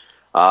believe.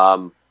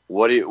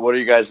 What are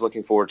you guys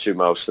looking forward to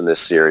most in this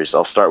series?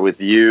 I'll start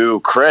with you,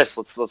 Chris.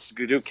 Let's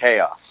do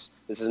chaos.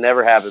 This has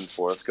never happened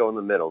before. Let's go in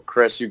the middle.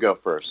 Chris, you go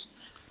first.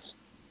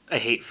 I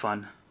hate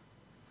fun.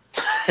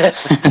 But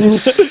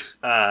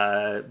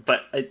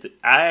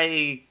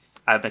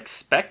I'm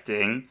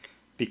expecting,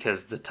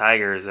 because the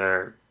Tigers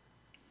are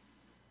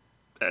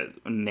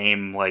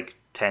name like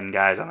 10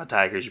 guys on the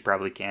Tigers. You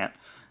probably can't.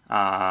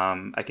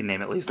 I can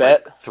name at least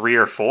like 3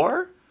 or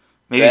 4,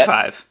 maybe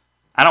 5.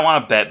 I don't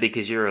want to bet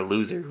because you're a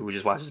loser who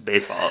just watches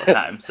baseball all the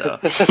time. So,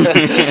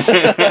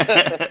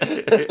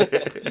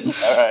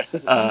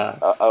 all right,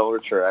 I'll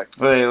retract.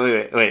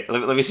 Wait.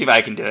 Let me see if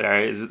I can do it. All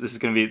right, this is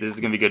gonna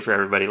be good for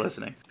everybody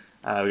listening.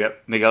 We got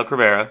Miguel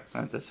Cabrera.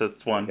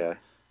 That's one. Okay.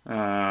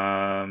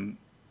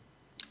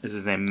 Is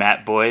his name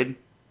Matt Boyd?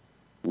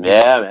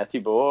 Yeah,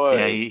 Matthew Boyd.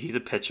 Yeah, he's a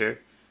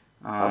pitcher.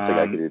 I don't think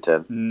I could do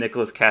 10.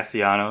 Nicholas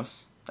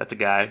Castellanos. That's a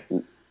guy.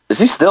 Is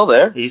he still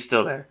there? He's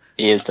still there.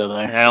 He is still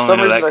there. I only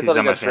know that because he's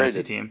on my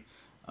fantasy team.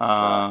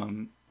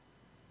 And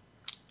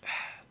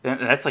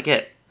that's like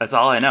it. That's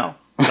all I know.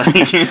 Let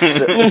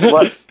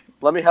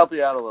me help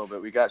you out a little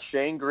bit. We got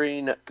Shane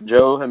Green,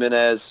 Joe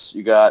Jimenez.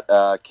 You got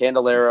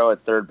Candelero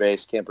at third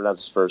base. Can't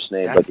pronounce his first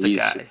name, That's but the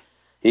guy.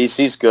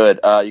 He's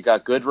good. You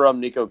got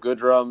Nico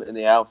Goodrum in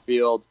the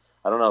outfield.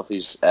 I don't know if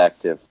he's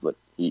active, but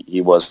he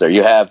was there.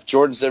 You have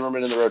Jordan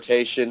Zimmerman in the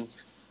rotation.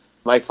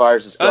 Mike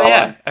Fiers is gone. Oh,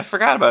 yeah. I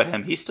forgot about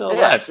him. He's still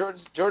alive.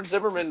 Jordan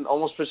Zimmerman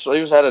almost pitched.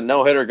 He had a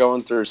no-hitter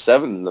going through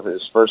 7 of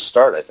his first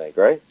start, I think,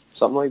 right?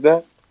 Something like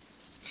that?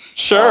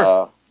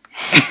 Sure.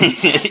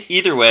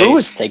 Either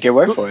way. Take your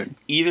word for it.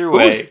 Either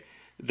way,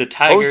 the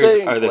Tigers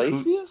Jose are the...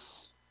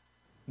 Iglesias?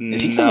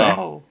 Is he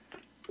still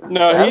there?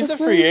 No, he's a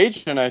free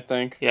agent, I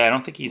think. Yeah, I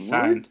don't think he's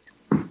signed.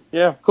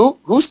 Yeah.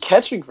 Who's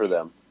catching for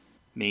them?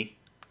 Me.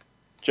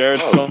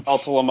 Jared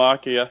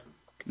Saltalamacchia.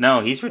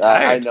 No, he's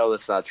retired. I know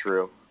that's not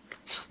true.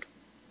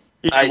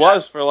 He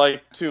was for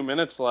like 2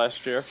 minutes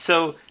last year.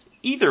 So,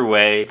 either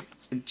way,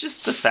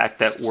 just the fact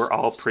that we're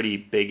all pretty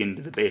big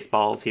into the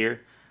baseballs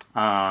here,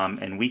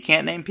 and we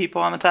can't name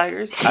people on the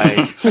Tigers,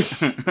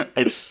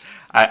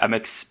 I'm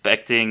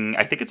expecting,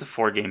 I think it's a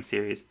 4-game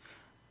series,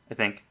 I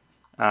think,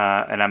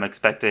 and I'm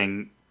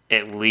expecting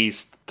at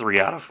least 3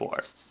 out of 4.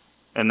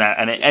 And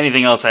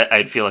anything else,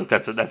 I'd feel like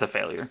that's a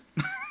failure.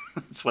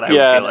 That's what I would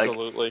feel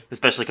absolutely. like,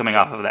 especially coming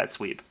off of that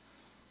sweep.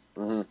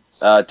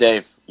 Mm-hmm.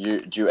 Dave,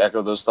 do you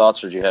echo those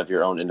thoughts, or do you have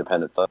your own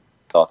independent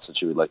thoughts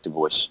that you would like to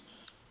voice?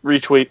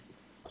 Retweet.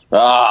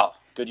 Ah,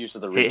 good use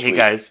of the retweet. Hey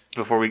guys,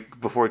 before we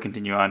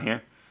continue on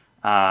here,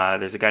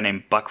 there's a guy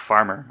named Buck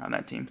Farmer on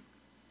that team.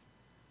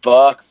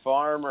 Buck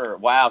Farmer.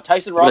 Wow,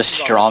 Tyson Ross. What a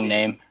strong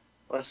name.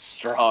 What a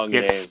strong You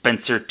name. got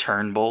Spencer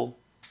Turnbull,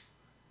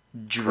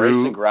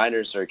 Grayson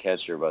Grinder's their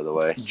catcher, by the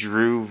way.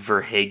 Drew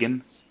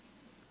Verhagen.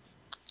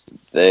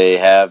 They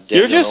have.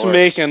 You're just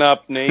making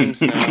up names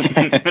now.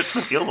 That's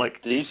what it feels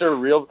like. These are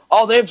real.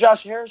 Oh, they have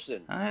Josh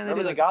Harrison. Oh, yeah,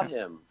 Remember they got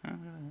him.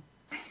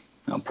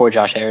 Oh, poor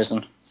Josh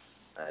Harrison.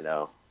 I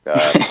know.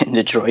 God.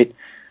 Detroit.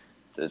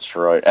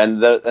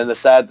 And the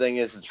sad thing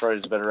is Detroit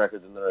has a better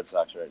record than the Red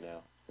Sox right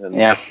now. And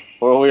Yeah.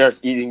 Well, we are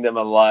eating them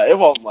alive. It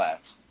won't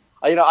last.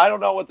 I don't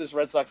know what this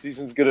Red Sox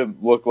season's going to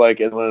look like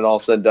and when it all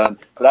said and done,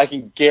 but I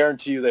can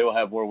guarantee you they will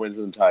have more wins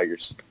than the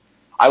Tigers.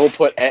 I will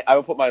put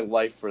my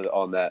life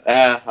on that.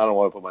 I don't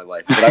want to put my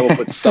life, but I will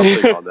put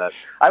something on that.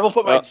 I will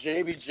put my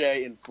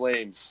JBJ in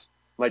flames,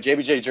 my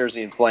JBJ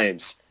jersey in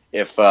flames,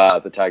 if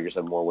the Tigers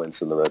have more wins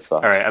than the Red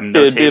Sox. All right, I'm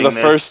It'd be the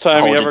this. first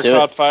time he Hold ever you to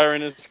caught it. fire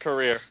in his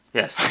career.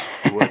 Yes,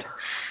 you would.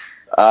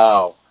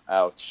 Oh,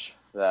 ouch.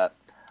 That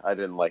I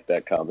didn't like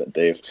that comment,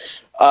 Dave.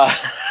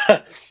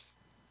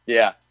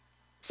 Yeah.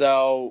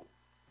 So,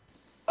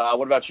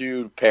 what about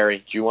you, Perry?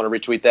 Do you want to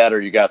retweet that, or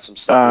you got some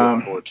stuff to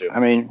look forward to? I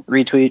mean,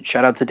 retweet.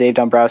 Shout out to Dave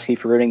Dombrowski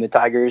for rooting the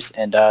Tigers,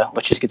 and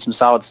let's just get some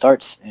solid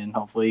starts and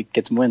hopefully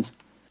get some wins.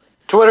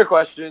 Twitter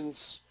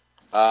questions.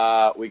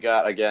 We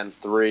got, again,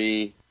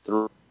 three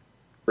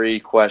 3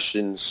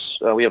 questions.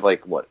 We have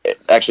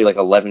actually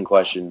 11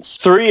 questions.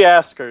 3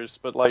 askers,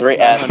 but 3 100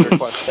 askers.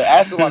 questions. They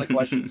asked a lot of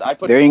questions. I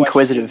put Very questions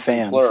inquisitive in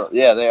fans. plural.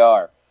 Yeah, they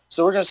are.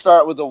 So we're going to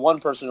start with the one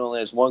person who only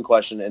has 1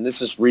 question, and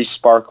this is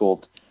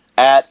Resparkled,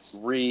 at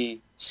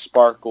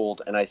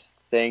Resparkled, and I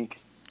think,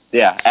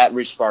 at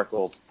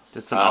Resparkled.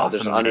 That's an awesome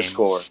There's an name.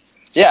 underscore.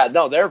 Yeah,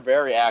 no, they're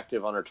very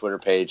active on our Twitter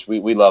page.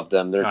 We love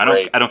them. They're No,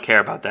 great. I don't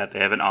care about that. They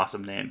have an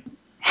awesome name.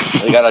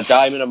 They got a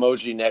diamond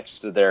emoji next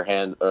to their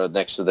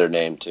next to their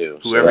name too.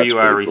 Whoever that's you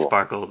are, pretty cool.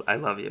 Resparkled, I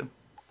love you.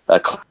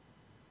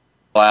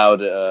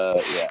 Cloud,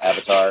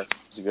 avatar.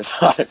 It's a good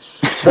time.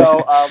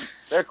 So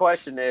their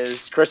question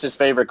is Chris's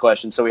favorite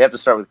question. So we have to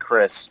start with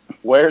Chris.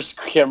 Where's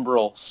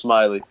Kimbrel?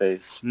 Smiley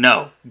face.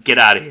 No, get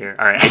out of here.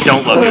 All right, I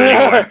don't love you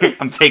anymore.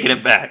 I'm taking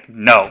it back.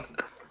 No.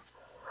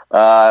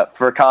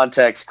 For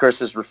context, Chris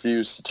has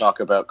refused to talk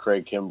about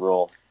Craig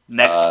Kimbrel.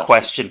 Next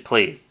question,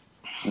 please.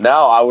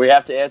 No, we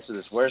have to answer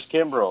this. Where's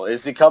Kimbrel?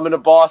 Is he coming to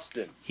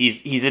Boston?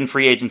 He's in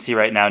free agency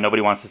right now.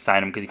 Nobody wants to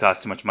sign him because he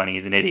costs too much money.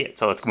 He's an idiot.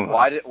 So let's move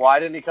on. Why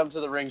didn't he come to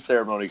the ring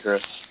ceremony,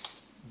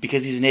 Chris?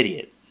 Because he's an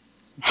idiot.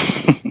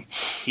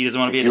 He doesn't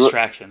want to be a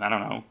distraction. I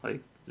don't know.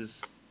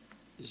 This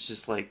is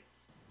just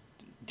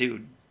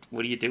dude,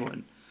 what are you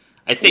doing?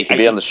 I think he could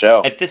be on the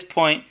show. At this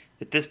point,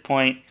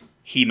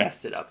 he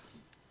messed it up.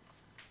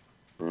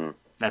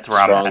 That's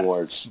where Strong I'm at.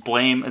 words.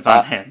 Blame is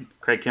on him.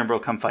 Craig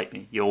Kimbrel, come fight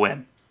me. You'll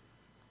win.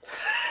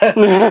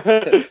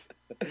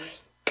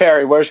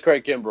 Perry, where's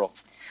Craig Kimbrel?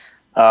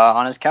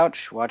 On his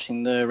couch,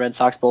 watching the Red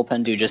Sox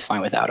bullpen do just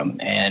fine without him,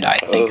 and I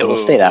think it'll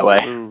stay that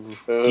way.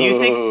 Do you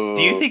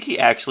think he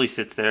actually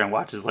sits there and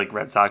watches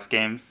Red Sox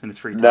games in his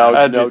free time? No,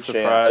 I'd be chance.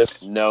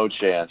 surprised. No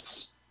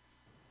chance.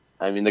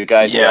 I mean, the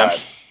guy's Yeah.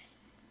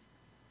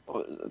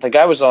 The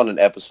guy was on an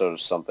episode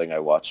of something I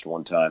watched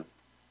one time.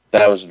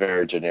 That was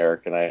very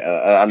generic, and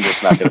I'm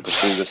just not going to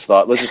pursue this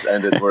thought. Let's just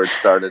end it where it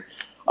started.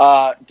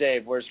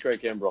 Dave, where's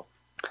Craig Kimbrel?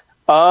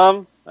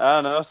 I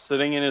don't know,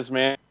 sitting in his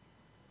mansion,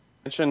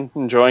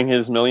 enjoying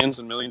his millions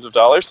and millions of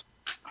dollars.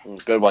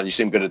 Good one. You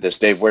seem good at this.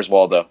 Dave, where's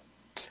Waldo?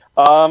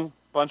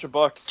 Bunch of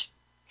books.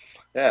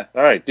 Yeah,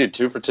 all right, dude,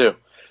 2 for 2.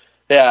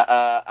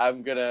 Yeah,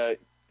 I'm going to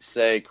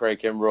say Craig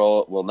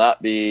Kimbrel will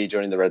not be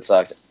joining the Red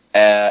Sox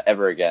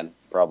ever again,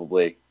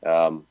 probably.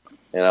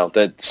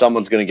 That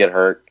someone's going to get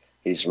hurt.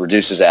 He's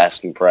reduced his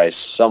asking price.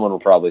 Someone will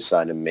probably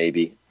sign him,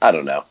 maybe. I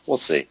don't know. We'll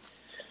see.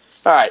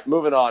 All right,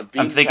 moving on.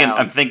 I'm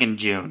thinking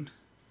June.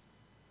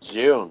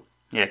 June.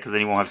 Yeah, because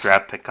then he won't have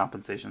draft pick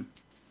compensation.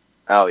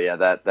 Oh, yeah,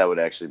 that would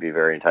actually be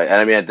very enticing.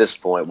 And I mean, at this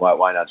point,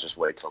 why not just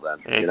wait till then?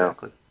 Yeah,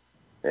 exactly.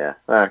 Yeah.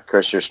 All right,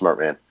 Chris, you're a smart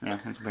man. Yeah,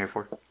 that's what I'm here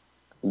for.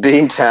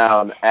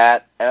 Beantown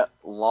at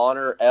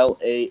Lahner,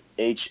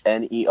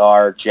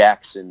 Lahner,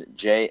 Jackson,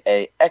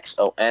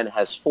 Jaxon,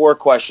 has 4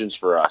 questions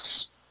for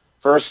us.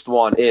 First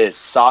one is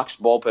Sox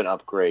bullpen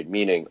upgrade,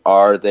 meaning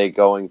are they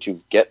going to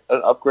get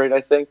an upgrade,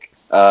 I think?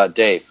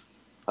 Dave,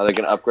 are they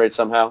going to upgrade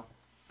somehow?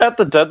 At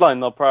the deadline,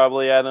 they'll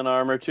probably add an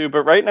arm or 2,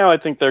 but right now I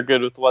think they're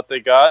good with what they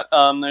got.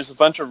 There's a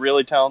bunch of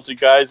really talented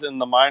guys in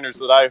the minors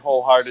that I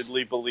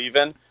wholeheartedly believe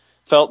in.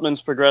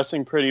 Feltman's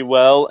progressing pretty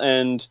well,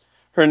 and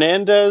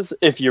Hernandez,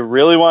 if you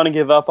really want to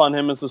give up on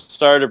him as a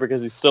starter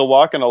because he's still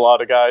walking a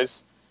lot of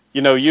guys,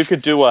 you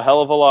could do a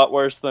hell of a lot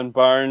worse than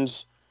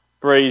Barnes,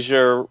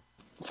 Brazier,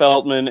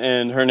 Feltman,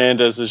 and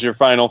Hernandez as your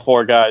final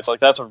 4 guys.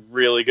 That's a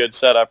really good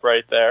setup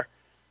right there.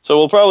 So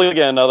we'll probably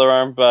get another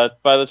arm,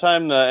 but by the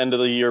time the end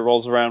of the year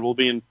rolls around, we'll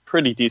be in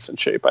pretty decent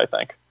shape, I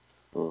think.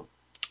 That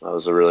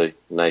was a really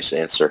nice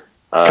answer.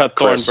 Cut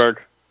Chris.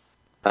 Thornburg.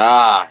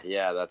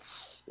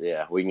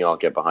 We can all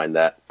get behind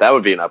that. That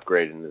would be an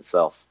upgrade in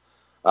itself.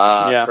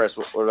 Chris,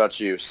 what about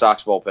you?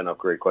 Sox bullpen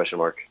upgrade, question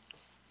mark?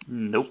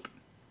 Nope.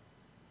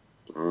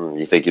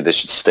 You think they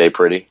should stay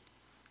pretty?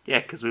 Yeah,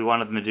 because we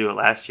wanted them to do it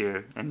last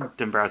year, and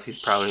Dombrowski's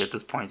probably at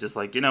this point just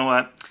you know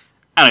what?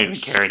 I don't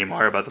even care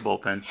anymore about the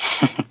bullpen.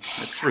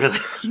 That's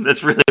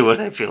really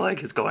what I feel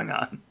like is going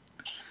on.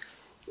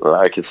 Well,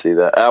 I can see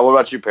that. What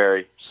about you,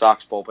 Perry?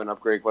 Sox bullpen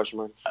upgrade, question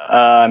mark?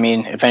 I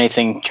mean, if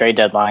anything, trade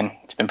deadline.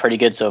 It's been pretty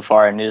good so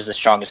far, and it is the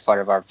strongest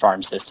part of our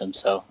farm system,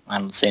 so I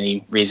don't see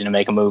any reason to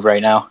make a move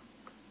right now.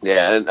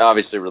 Yeah, and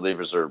obviously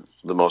relievers are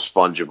the most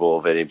fungible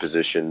of any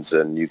positions,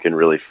 and you can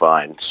really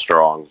find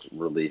strong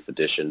relief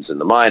additions in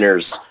the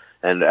minors.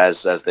 And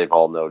as they've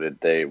all noted,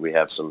 we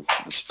have some.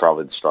 It's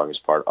probably the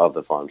strongest part of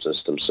the farm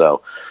system.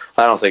 So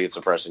I don't think it's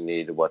a pressing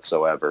need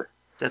whatsoever.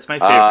 That's my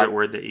favorite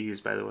word that you use,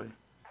 by the way.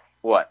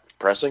 What?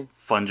 Pressing?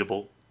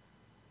 Fungible.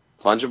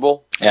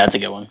 Fungible? Yeah, that's a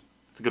good one.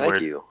 It's a good word.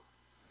 Thank you.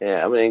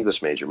 Yeah, I'm an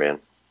English major, man.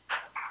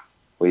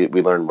 We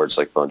learn words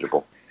like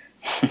fungible.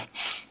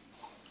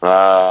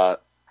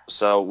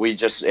 So we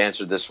just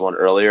answered this one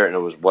earlier, and it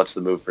was what's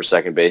the move for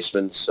second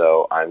baseman?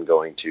 So I'm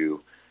going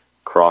to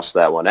cross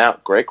that one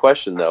out. Great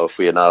question, though, if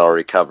we had not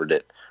already covered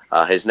it.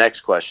 His next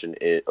question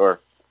is, or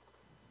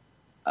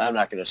I'm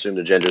not going to assume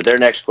the gender. Their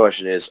next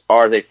question is,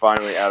 are they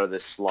finally out of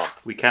this slump?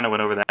 We kind of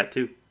went over that,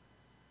 too.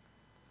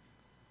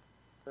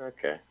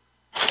 Okay.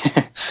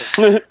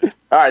 All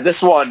right,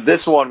 this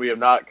one we have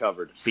not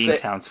covered.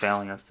 Beantown's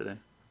failing us today.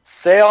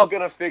 Sale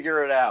going to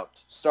figure it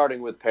out,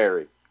 starting with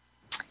Perry.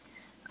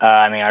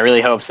 I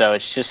really hope so.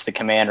 It's just the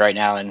command right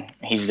now, and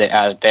he's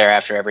out there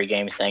after every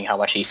game saying how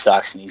much he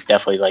sucks, and he's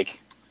definitely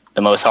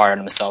the most hard on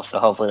himself. So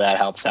hopefully that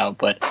helps out.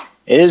 But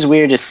it is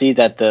weird to see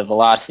that the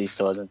velocity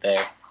still isn't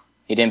there.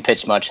 He didn't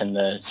pitch much in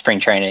the spring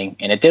training,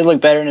 and it did look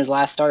better in his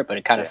last start, but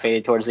it kind of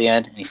faded towards the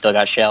end, and he still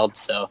got shelled.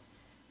 So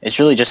it's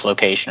really just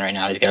location right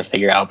now. He's got to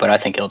figure out, but I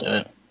think he'll do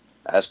it.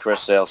 As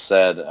Chris Sale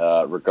said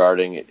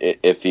regarding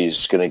if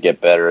he's going to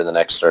get better in the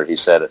next start, he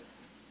said,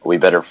 "We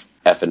better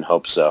effing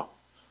hope so."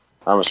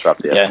 I almost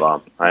dropped the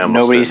F-bomb.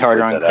 Nobody's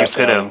harder on Chris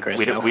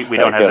Sale. We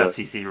don't have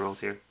SEC rules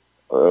here.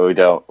 We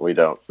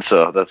don't.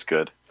 So that's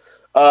good.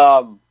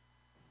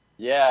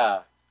 Yeah,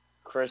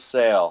 Chris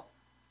Sale.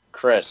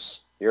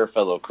 Chris, you're a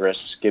fellow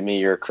Chris. Give me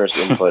your Chris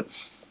input.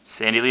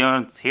 Sandy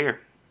Leon's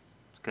here.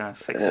 He's going to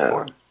fix it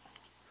for him.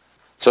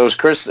 So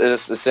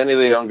is Sandy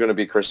Leon going to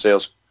be Chris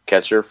Sale's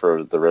catcher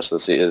for the rest of the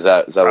season? Is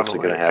that what's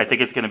going to happen? I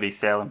think it's going to be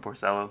Sale and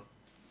Porcello.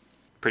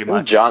 Pretty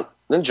much.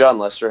 Didn't John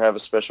Lester have a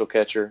special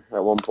catcher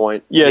at one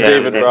point? Yeah,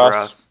 David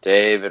Ross.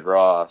 David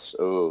Ross.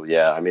 Oh,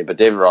 yeah. But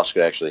David Ross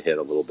could actually hit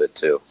a little bit,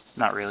 too.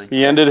 Not really.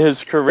 He ended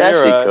his career.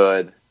 Yes, he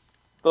could.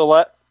 The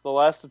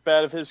last at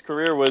bat of his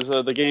career was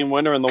the game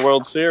winner in the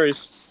World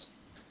Series.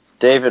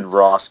 David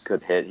Ross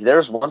could hit. There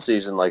was one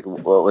season,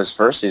 his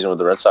first season with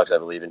the Red Sox, I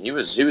believe, and he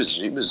was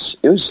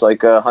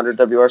like 100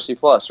 WRC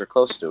plus or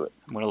close to it.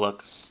 I'm gonna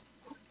look.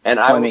 And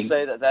I will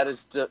say that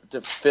is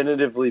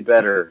definitively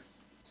better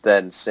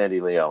than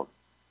Sandy Leon.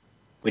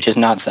 Which is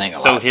not saying a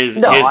lot. So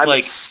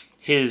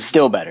his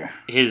still better.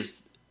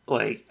 His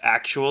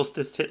actual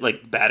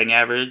batting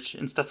average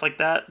and stuff like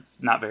that,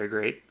 not very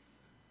great.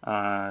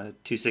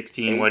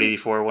 216,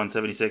 184,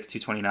 176,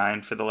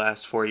 229 for the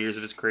last 4 years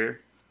of his career.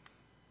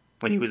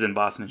 When he was in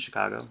Boston and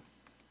Chicago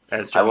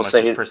as John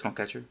Lester's personal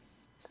catcher.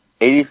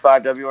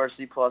 85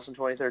 WRC plus in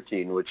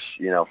 2013, which,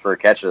 for a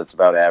catcher that's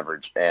about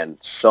average, and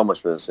so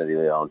much better than Sandy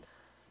Leon.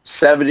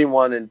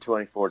 71 in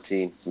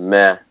 2014,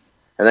 meh.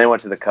 And then he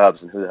went to the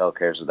Cubs, and who the hell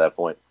cares at that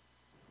point?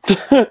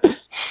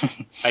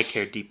 I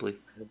care deeply.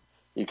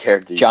 You care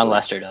deeply. John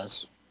Lester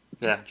does.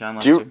 Yeah, John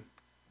Lester.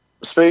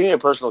 Speaking of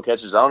personal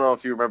catchers, I don't know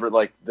if you remember,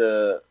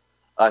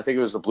 I think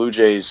it was the Blue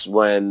Jays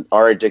when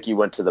R.A. Dickey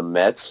went to the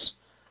Mets,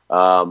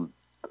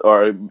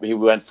 or he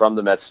went from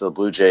the Mets to the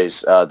Blue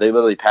Jays. They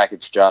literally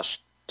packaged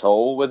Josh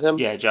Toll with him.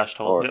 Yeah, Josh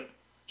Toll. Yep.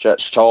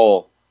 Josh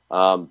Toll,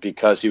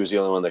 because he was the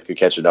only one that could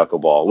catch a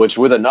knuckleball. Which,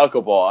 with a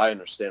knuckleball, I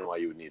understand why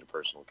you would need a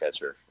personal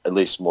catcher, at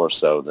least more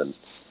so than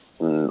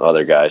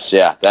other guys.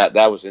 Yeah,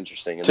 that was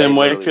interesting. And Tim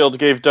Wakefield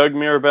gave Doug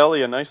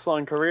Mirabelli a nice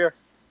long career.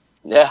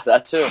 Yeah,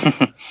 that too.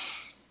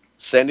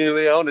 Sandy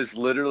Leon is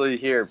literally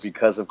here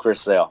because of Chris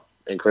Sale.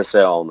 And Chris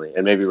Sale only.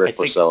 And maybe Rick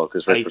Porcello,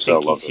 because Rick Porcello loves him.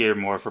 I think he's here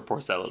more for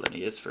Porcello than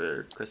he is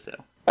for Chris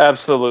Sale.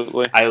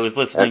 Absolutely. I was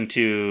listening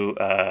to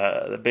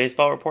the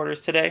Baseball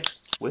Reporters today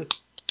with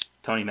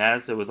Tony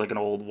Maz. It was an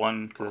old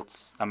one,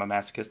 because I'm a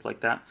masochist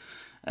like that.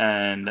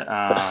 And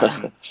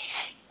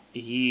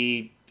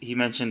he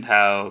mentioned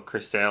how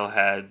Chris Sale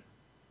had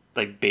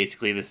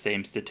basically the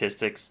same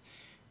statistics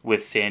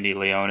with Sandy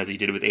Leon as he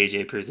did with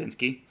A.J.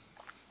 Pierzynski.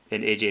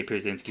 And A.J.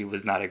 Pierzynski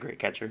was not a great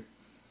catcher.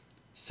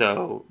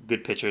 So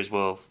good pitchers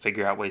will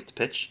figure out ways to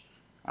pitch,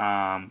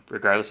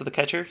 regardless of the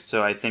catcher.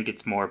 So I think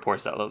it's more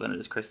Porcello than it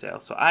is Chris Sale.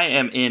 So I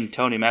am in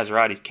Tony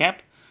Maserati's camp.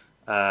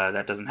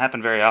 That doesn't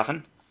happen very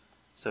often.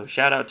 So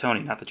shout out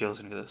Tony, not that you're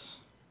listening to this.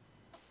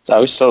 I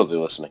was totally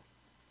listening.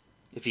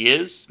 If he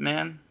is,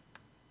 man,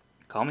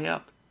 call me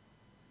up.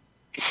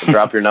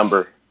 Drop your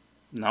number.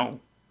 No.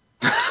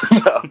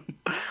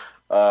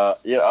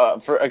 No.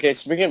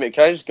 Speaking of it,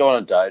 can I just go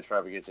on a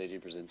diatribe against A.J.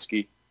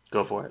 Pierzynski?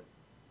 Go for it.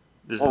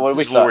 This is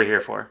what we're here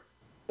for.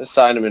 They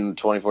signed him in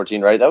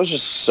 2014, right? That was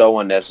just so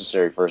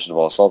unnecessary, first of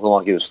all.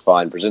 Saltalamacchia was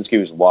fine. Pierzynski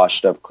was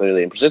washed up,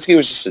 clearly. And Pierzynski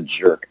was just a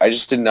jerk. I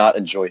just did not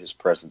enjoy his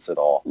presence at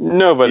all.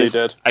 Nobody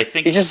did. I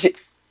think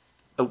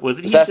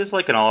wasn't he just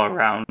an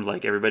all-around,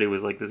 everybody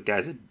was this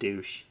guy's a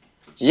douche.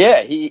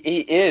 Yeah, he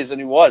is, and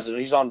he was. And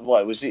he's on,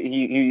 what?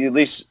 He at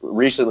least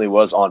recently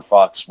was on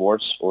Fox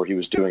Sports, or he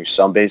was doing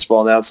some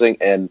baseball announcing.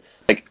 And,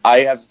 I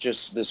have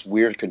just this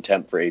weird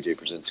contempt for A.J.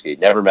 Pierzynski.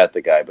 Never met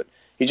the guy, but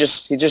he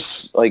just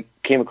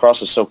came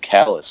across as so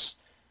callous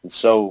and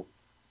so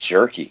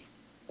jerky.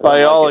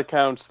 By all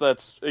accounts,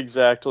 that's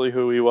exactly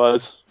who he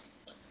was.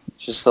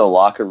 Just a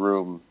locker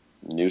room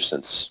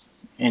nuisance.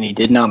 And he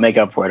did not make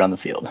up for it on the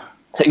field.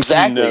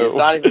 Exactly. No. It's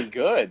not even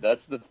good.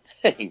 That's the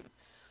thing.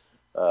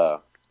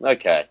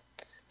 Okay.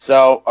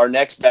 So our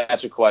next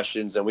batch of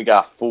questions, and we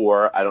got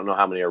 4. I don't know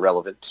how many are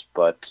relevant,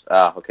 but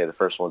the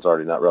first one's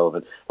already not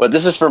relevant. But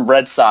this is from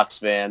Red Sox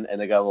fan,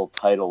 and they got a little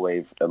tidal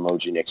wave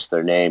emoji next to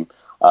their name.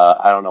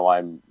 I don't know why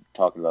I'm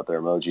talking about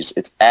their emojis.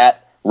 It's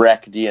at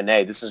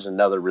RecDNA. This is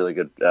another really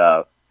good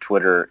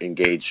Twitter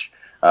engage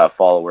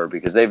follower,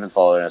 because they've been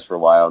following us for a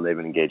while and they've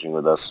been engaging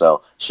with us.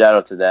 So shout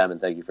out to them, and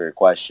thank you for your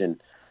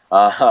question.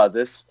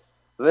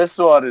 This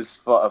one is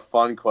a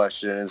fun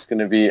question, and it's going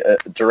to be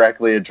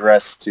directly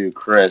addressed to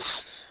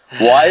Chris.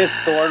 Why is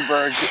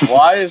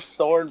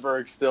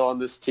Thornburg still on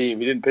this team?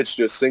 He didn't pitch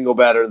to a single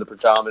batter in the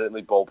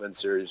predominantly bullpen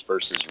series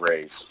versus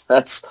Rays.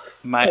 That's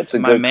a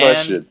good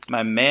question.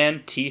 My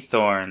man T.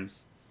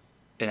 Thorns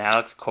and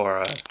Alex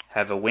Cora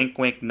have a wink,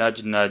 wink,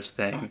 nudge, nudge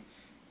thing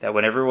that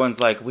when everyone's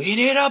like, we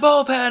need a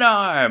bullpen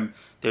arm,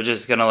 they're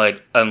just gonna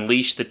like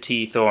unleash the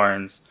T.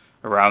 Thorns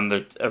around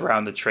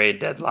the trade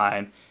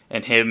deadline,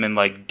 and him and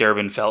like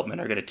Durbin Feltman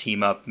are gonna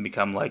team up and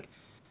become like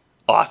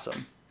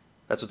awesome.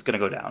 That's what's gonna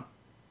go down.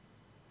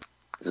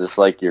 Is this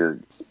like your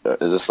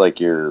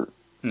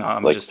No,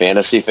 I'm like just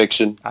fantasy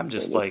fiction? I'm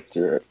just like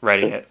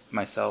writing it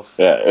myself.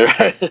 Yeah,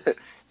 right.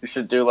 You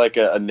should do like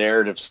a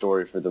narrative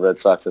story for the Red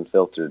Sox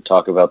Unfiltered.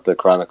 Talk about the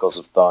chronicles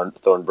of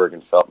Thornburg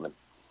and Feltman.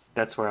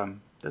 That's where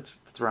I'm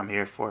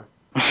here for.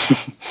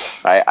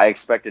 I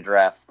expect a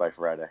draft by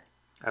Friday.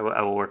 I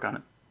will work on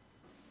it.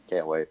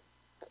 Can't wait.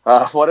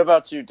 What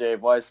about you,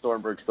 Dave? Why is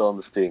Thornburg still on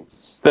this team?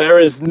 There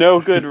is no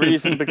good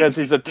reason because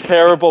he's a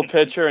terrible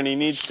pitcher and he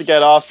needs to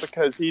get off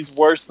because he's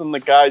worse than the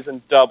guys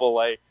in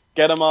Double-A.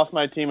 Get him off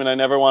my team and I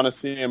never want to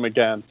see him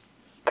again.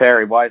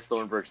 Perry, why is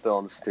Thornburg still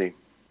on this team?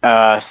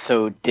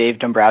 So Dave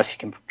Dombrowski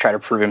can try to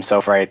prove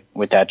himself right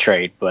with that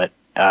trade, but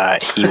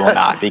he will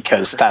not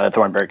because Tyler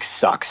Thornburg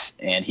sucks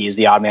and he is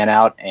the odd man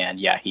out, and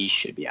yeah, he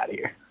should be out of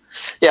here.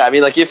 Yeah, I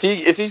mean, like if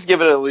he's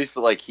given at least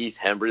like Heath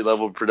Hembry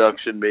level of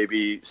production,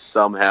 maybe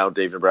somehow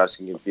Dave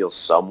Dombrowski can feel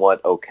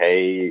somewhat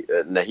okay.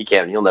 No, he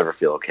can't. He'll never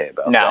feel okay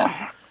about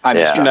that. I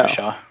miss Yeah. Travis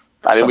Shaw.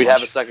 I mean, so we'd much.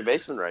 have a second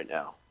baseman right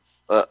now,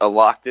 a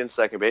locked-in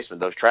second baseman.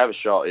 Though Travis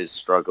Shaw is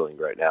struggling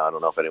right now. I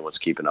don't know if anyone's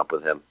keeping up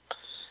with him.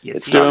 Yes,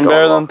 It's he not Doing going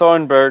better well. than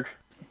Thornburg.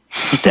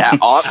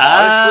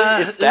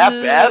 Honestly, it's that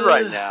bad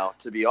right now.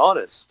 To be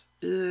honest,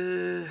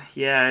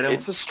 yeah, I don't.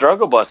 it's a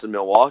struggle bus in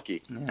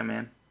Milwaukee. Yeah,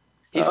 man.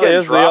 He's Oh, getting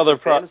here's dropped in the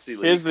fantasy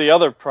league. Here's the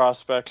other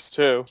prospects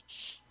too.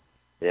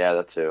 Yeah,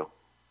 that too.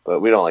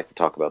 But we don't like to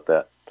talk about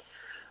that.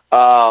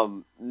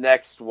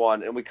 Next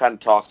one, and we kind of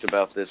talked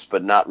about this,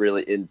 but not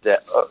really in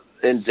depth.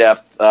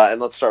 And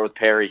let's start with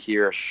Perry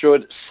here.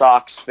 Should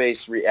Sox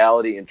face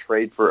reality and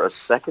trade for a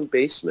second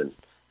baseman?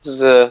 This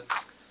is a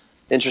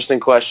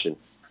interesting question.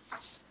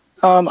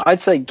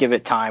 I'd say give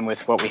it time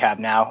with what we have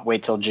now.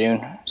 Wait till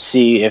June.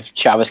 See if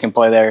Chavez can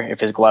play there, if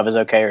his glove is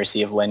okay, or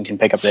see if Lynn can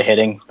pick up the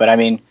hitting. But I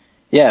mean,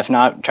 yeah, if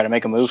not, try to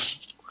make a move.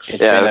 It's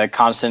been a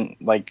constant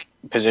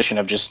position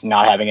of just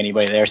not having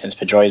anybody there since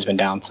Pedroia's been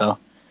down. So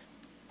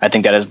I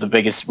think that is the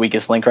biggest,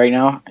 weakest link right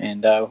now,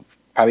 and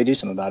probably do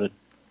something about it.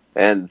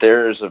 And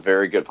there's a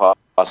very good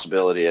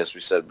possibility, as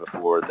we said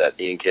before, that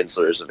Ian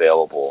Kinsler is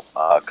available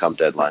come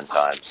deadline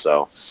time.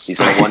 So he's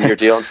on a one-year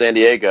deal in San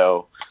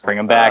Diego. Bring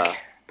him back.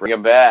 Bring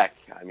him back.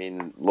 I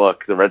mean,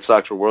 look, the Red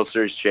Sox were World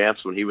Series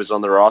champs when he was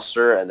on the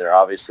roster, and they're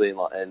obviously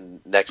in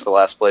next to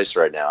last place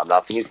right now. I'm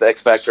not saying he's the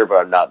X factor, but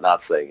I'm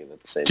not saying it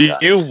at the same time.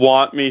 Do you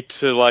want me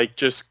to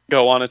just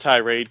go on a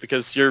tirade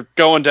because you're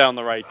going down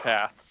the right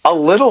path? A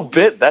little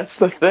bit. That's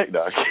the thing,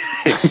 Doc.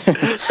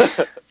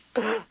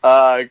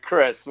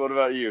 Chris, what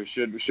about you?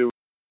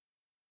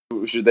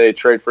 Should they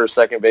trade for a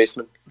second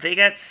baseman? They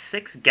got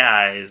 6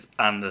 guys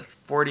on the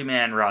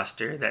 40-man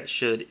roster that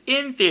should,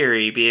 in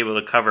theory, be able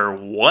to cover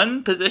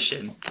one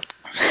position.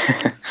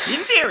 In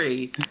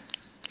theory.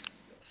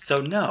 So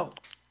no.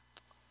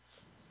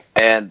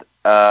 And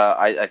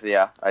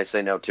I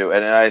say no too.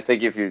 And I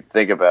think if you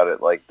think about it,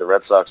 the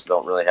Red Sox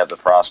don't really have the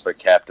prospect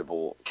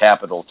capital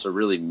to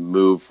really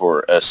move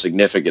for a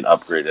significant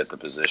upgrade at the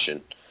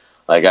position.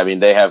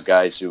 They have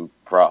guys who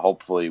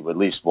hopefully at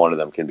least one of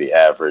them can be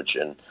average,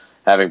 and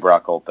having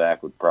Brock Holt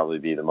back would probably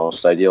be the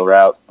most ideal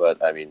route. But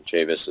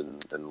Chavis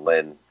and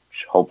Lynn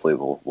hopefully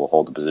will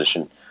hold the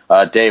position.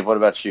 Dave, what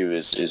about you?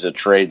 Is a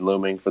trade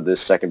looming for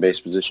this second base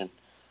position?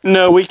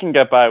 No, we can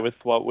get by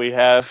with what we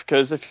have,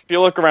 because if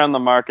you look around the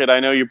market, I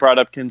know you brought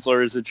up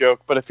Kinsler as a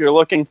joke, but if you're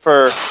looking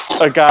for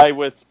a guy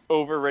with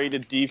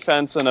overrated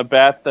defense and a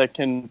bat that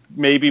can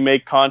maybe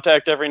make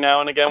contact every now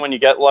and again, when you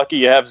get lucky,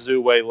 you have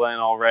Zhu-Wei Lin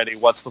already.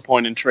 What's the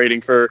point in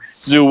trading for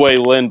Zhu-Wei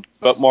Lin,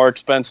 but more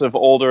expensive,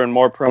 older, and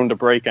more prone to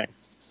breaking?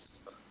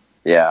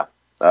 Yeah.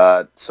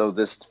 So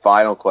this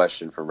final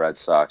question from Red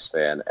Sox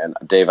fan, and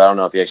Dave, I don't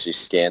know if you actually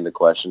scanned the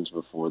questions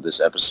before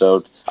this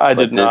episode. I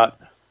did not.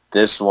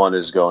 This one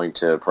is going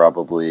to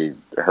probably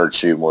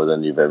hurt you more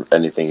than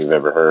anything you've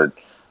ever heard.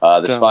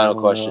 This final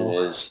question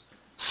is: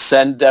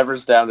 send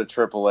Devers down to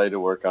AAA to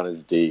work on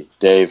his D.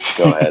 Dave,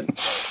 go ahead.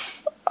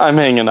 I'm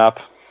hanging up.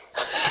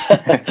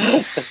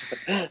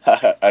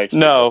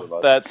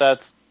 No,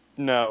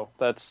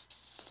 that's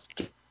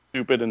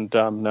stupid and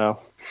dumb. No.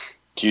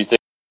 Do you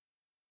think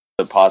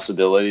the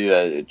possibility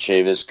that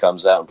Chavis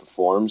comes out and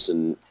performs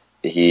and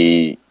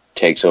he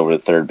takes over to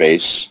third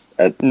base?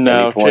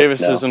 No,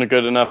 Chavis isn't a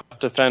good enough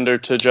defender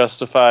to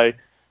justify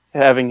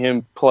having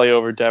him play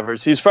over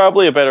Devers. He's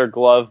probably a better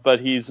glove, but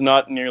he's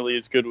not nearly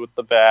as good with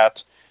the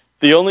bat.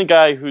 The only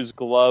guy whose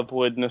glove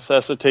would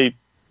necessitate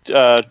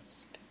a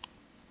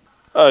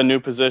new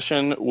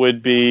position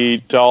would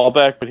be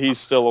Dahlbeck, but he's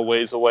still a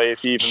ways away if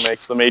he even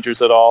makes the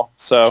majors at all.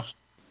 So,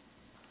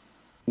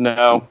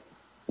 no.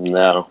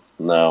 No.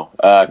 No.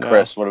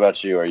 Chris, what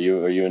about you? Are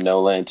you in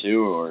no land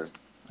too, or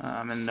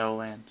I'm in no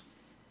land.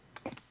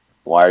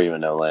 why are you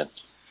in no land?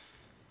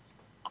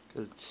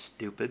 Because it's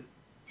stupid.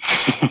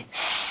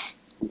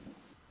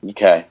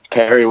 Okay.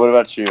 Perry, what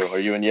about you? Are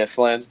you in yes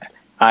land?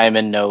 I am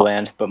in no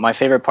land, but my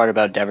favorite part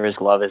about Devers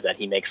Glove is that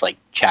he makes like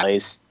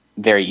chalets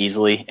very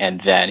easily,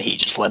 and then he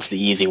just lets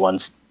the easy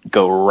ones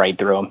go right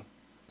through him.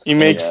 He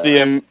makes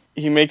the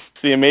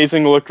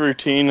amazing look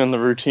routine and the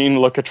routine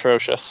look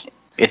atrocious.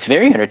 It's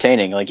very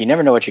entertaining. Like, you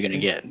never know what you're going to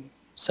get.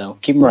 So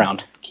keep him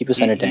around. Keep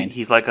us entertained.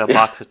 He's like a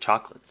box of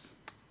chocolates.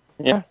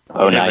 Yeah.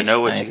 Oh, You nice. never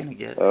know what nice. you're going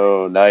to get.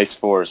 Oh, nice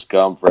Forrest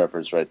Gump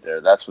reference right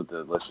there. That's what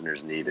the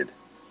listeners needed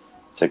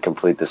to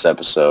complete this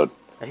episode.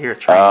 I hear a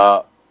train.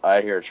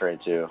 I hear a train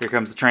too. Here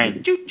comes the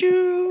train.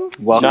 Choo-choo.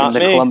 Welcome Not to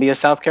me. Columbia,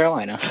 South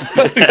Carolina,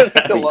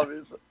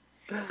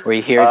 where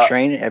you hear a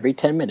train every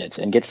 10 minutes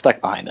and get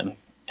stuck behind them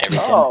every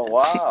 10 Oh,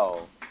 minutes.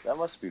 wow. That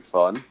must be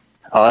fun.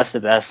 Oh, that's the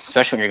best,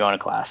 especially when you're going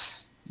to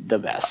class. The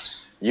best.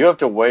 You have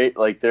to wait,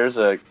 like there's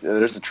a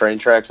train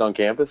tracks on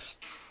campus?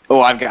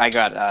 Oh, I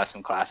got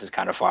some classes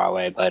kind of far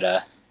away,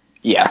 but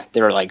yeah,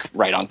 they're like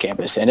right on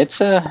campus, and it's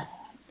the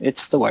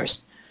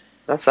worst.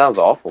 That sounds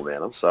awful,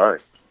 man. I'm sorry.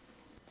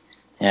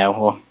 Yeah,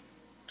 well,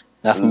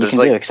 nothing you There's, can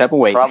like, do except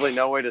wait. Probably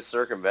no way to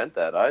circumvent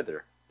that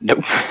either. Nope.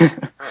 Oh,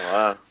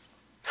 wow.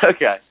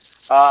 Okay.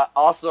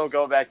 Also,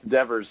 going back to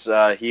Devers,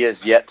 he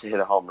has yet to hit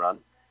a home run.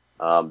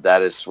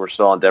 We're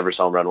still on Devers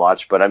home run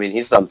watch, but I mean,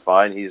 he's done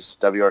fine. He's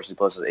WRC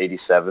plus is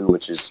 87,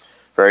 which is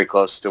very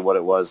close to what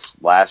it was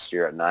last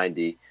year at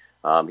 90.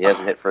 He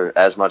hasn't hit for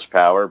as much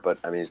power, but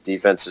I mean, his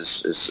defense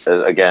is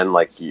again,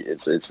 like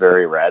it's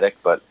very erratic,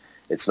 but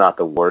it's not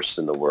the worst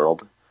in the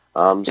world.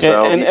 And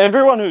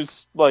everyone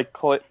who's like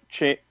claim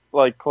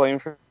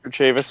for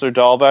Chavis or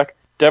Dahlbeck,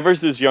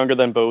 Devers is younger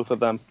than both of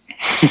them.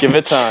 Give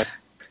it time.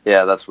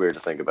 Yeah, that's weird to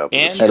think about. But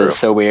And- it's That true. is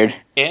so weird.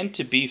 And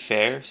to be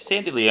fair,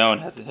 Sandy Leone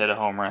hasn't hit a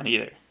home run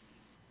either.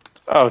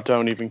 Oh,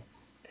 don't even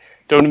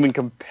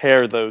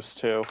compare those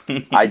two.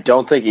 I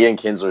don't think Ian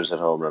Kinsler's at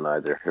home run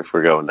either, if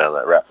we're going down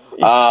that route.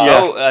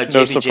 Yeah, no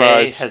JBJ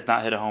surprise. has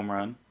not hit a home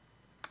run.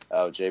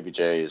 Oh,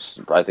 JBJ is,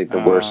 I think, the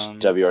worst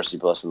WRC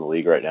plus in the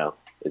league right now.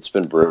 It's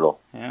been brutal.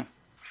 Yeah.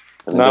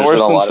 I mean, Not there's worse been a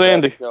than lot of that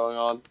Sandy. going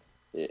on.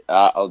 Yeah,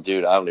 oh,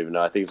 dude, I don't even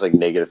know. I think it's like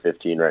negative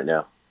 15 right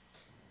now.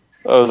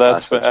 Oh,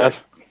 that's Last I bad.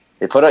 checked.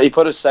 He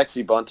put a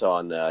sexy bunt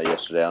on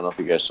yesterday. I don't know if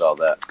you guys saw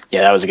that.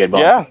 Yeah, that was a good ball.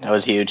 Yeah. That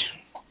was huge.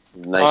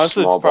 Nice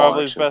Honestly, small it's probably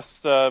ball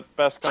his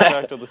best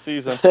contact of the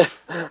season.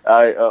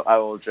 I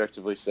will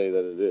objectively say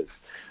that it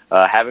is.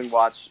 Having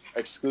watched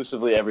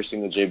exclusively every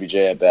single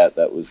JBJ at bat,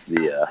 that was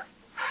the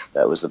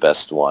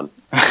best one.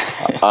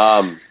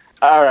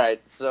 All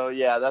right, so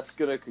yeah, that's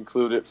going to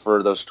conclude it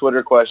for those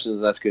Twitter questions,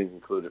 and that's going to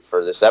conclude it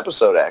for this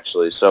episode,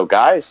 actually. So,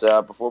 guys,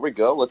 before we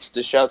go, let's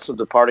dish out some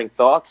departing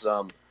thoughts.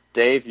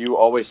 Dave, you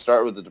always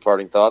start with the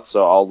departing thoughts,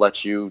 so I'll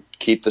let you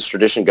keep this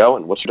tradition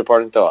going. What's your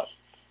departing thought?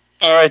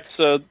 All right,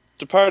 so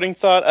departing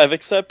thought, I've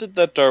accepted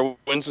that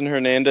Darwinzon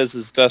Hernandez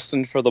is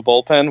destined for the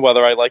bullpen,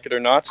 whether I like it or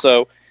not.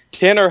 So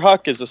Tanner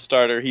Huck is a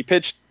starter. He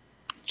pitched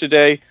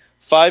today,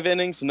 5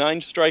 innings,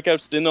 9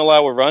 strikeouts, didn't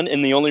allow a run,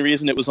 and the only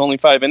reason it was only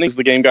 5 innings,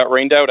 the game got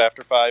rained out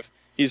after 5.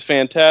 He's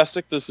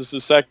fantastic. This is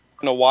his second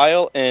in a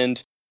while,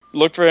 and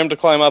look for him to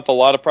climb up a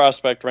lot of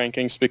prospect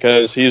rankings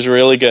because he's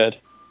really good.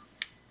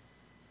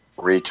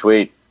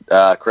 Retweet.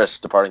 Chris,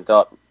 departing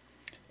thought.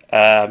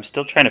 I'm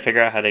still trying to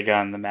figure out how they got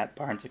on the Matt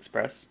Barnes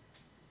Express.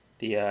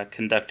 The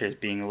conductor's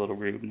being a little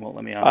rude and won't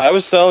let me on. I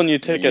was selling you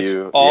tickets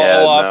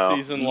all off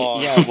season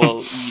long. Yeah,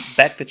 well,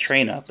 back the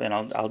train up, and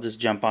I'll just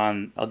jump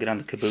on. I'll get on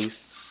the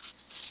caboose.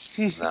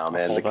 No,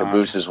 man, the Hold on.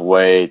 caboose is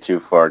way too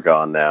far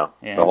gone now.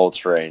 Yeah. The whole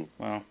train.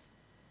 Well,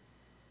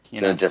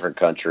 It's in a different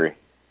country.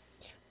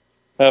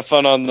 Have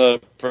fun on the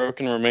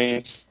broken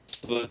remains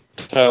of the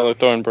Tyler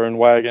Thornburn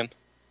wagon.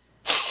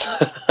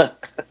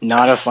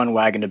 Not a fun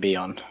wagon to be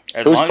on.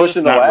 As Who's long as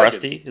pushing it's the not wagon?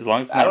 rusty. As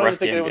long as it's I not don't even rusty,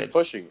 think I'm anyone's good.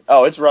 pushing.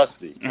 Oh, it's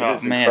rusty. It Oh,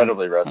 is man.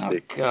 incredibly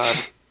rusty. Oh, God.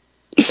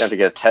 You have to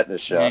get a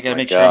tetanus shot. Yeah, I gotta My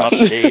make sure I'm up God.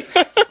 to date.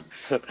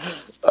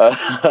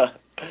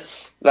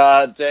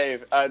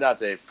 Dave. Not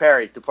Dave.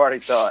 Perry, departing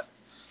thought.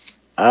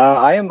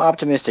 I am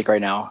optimistic right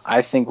now.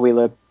 I think we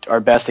looked our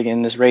best again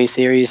in this Rays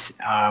series,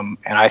 and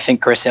I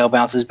think Chris Sale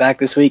bounces back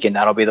this week, and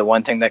that'll be the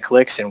one thing that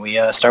clicks, and we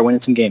start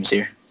winning some games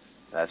here.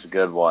 That's a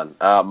good one.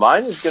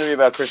 Mine is going to be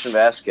about Christian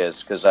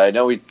Vasquez because I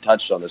know we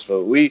touched on this,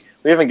 but we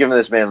haven't given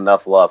this man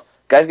enough love.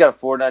 Guy's got a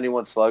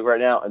 491 slug right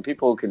now, and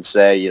people can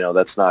say,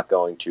 that's not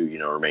going to,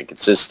 remain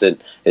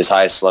consistent. His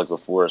highest slug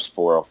before is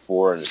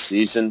 404 in a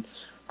season.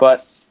 But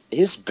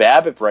his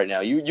BABIP right now,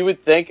 you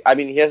would think,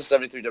 he has a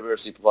 73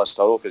 WRC plus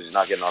total because he's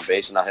not getting on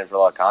base and not hitting for a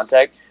lot of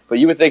contact, but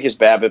you would think his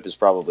BABIP is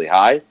probably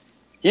high.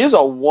 He has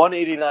a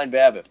 189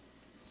 BABIP.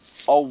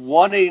 A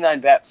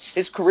 189 BABIP.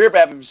 His career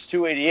BABIP is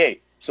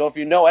 288. So if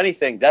you know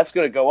anything, that's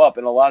going to go up,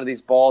 and a lot of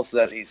these balls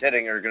that he's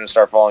hitting are going to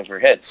start falling for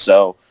hits.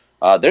 So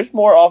there's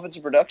more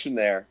offensive production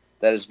there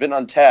that has been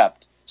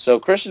untapped. So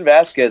Christian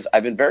Vasquez,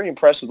 I've been very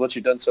impressed with what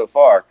you've done so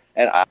far,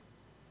 and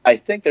I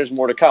think there's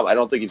more to come. I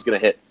don't think he's going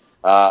to hit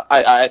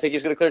I think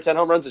he's going to clear 10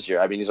 home runs this year.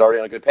 I mean, he's already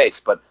on a good pace,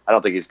 but I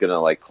don't think he's going to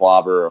like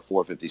clobber a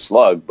 450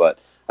 slug. But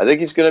I think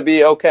he's going to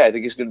be okay. I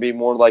think he's going to be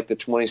more like the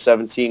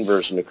 2017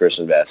 version of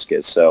Christian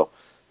Vasquez. So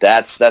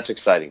that's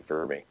exciting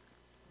for me.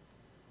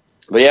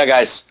 But yeah,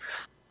 guys,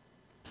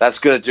 that's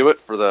going to do it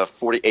for the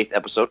 48th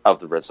episode of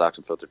the Red Sox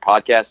Unfiltered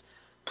podcast.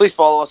 Please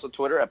follow us on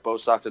Twitter at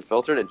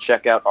 @BoStocktonFiltered and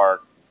check out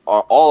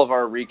all of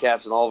our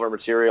recaps and all of our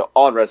material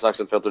on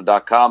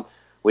RedSoxUnfiltered.com.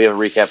 We have a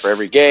recap for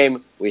every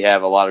game. We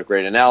have a lot of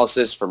great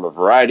analysis from a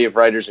variety of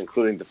writers,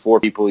 including the 4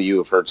 people you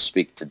have heard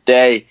speak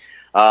today.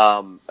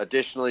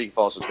 Additionally, you can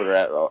follow us on Twitter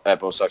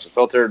at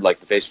BoStocktonFiltered, like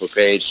the Facebook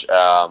page.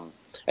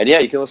 And yeah,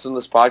 you can listen to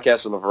this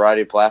podcast on a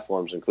variety of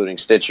platforms, including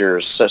Stitcher,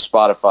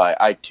 Spotify,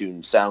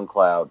 iTunes,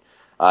 SoundCloud.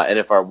 And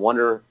if our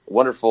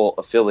wonderful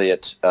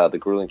affiliate, The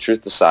Grueling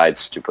Truth,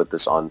 decides to put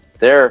this on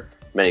their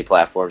many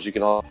platforms, you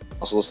can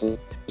also listen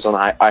to this on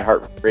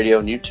iHeartRadio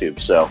and YouTube.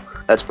 So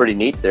that's pretty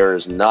neat. There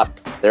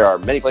are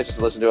many places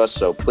to listen to us,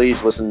 so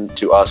please listen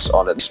to us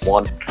on at least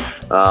one.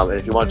 And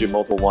if you want to do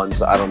multiple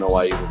ones, I don't know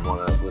why you would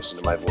want to listen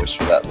to my voice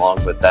for that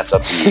long, but that's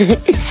up to you.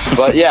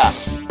 But yeah,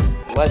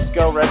 let's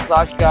go Red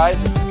Sox, guys.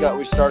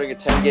 We're starting a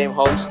 10-game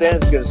homestand.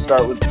 It's going to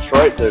start with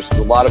Detroit. There's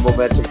a lot of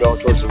momentum going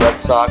towards the Red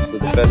Sox, the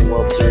defending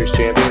World Series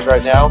champions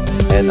right now,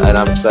 and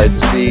I'm excited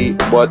to see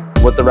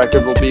what the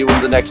record will be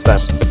the next time.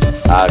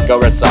 Go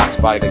Red Sox.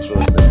 Bye. Thanks for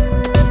listening.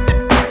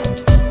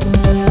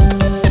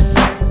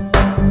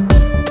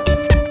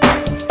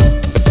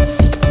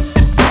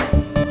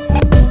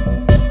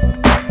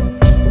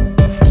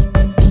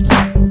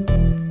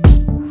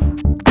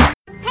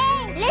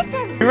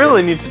 You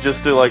really need to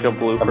just do like a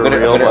blooper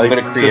reel. I'm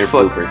gonna create a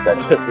blooper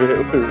session.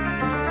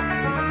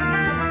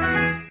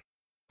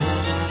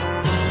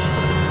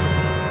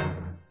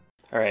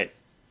 All right.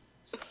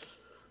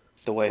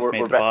 The wife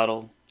made the back.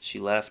 bottle. She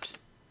left.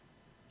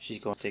 She's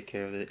going to take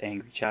care of the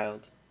angry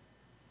child.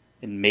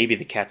 And maybe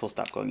the cats will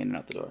stop going in and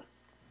out the door.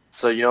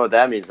 So you know what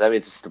that means? That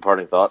means it's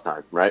departing thought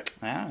time, right?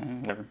 Ah,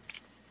 whatever.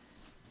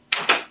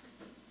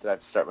 Did I have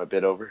to start my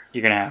bit over?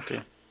 You're going to have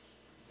to.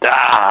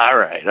 All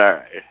right.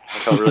 I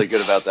felt really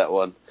good about that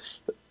one.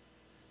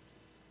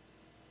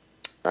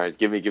 All right,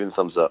 give me the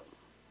thumbs up.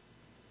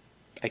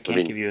 I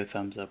can't give you a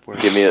thumbs up.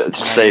 Give me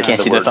just say Can't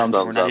the see the words thumbs.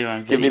 thumbs We're not up. even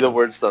on Give me video. the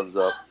words thumbs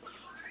up.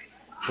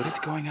 What is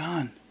going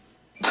on?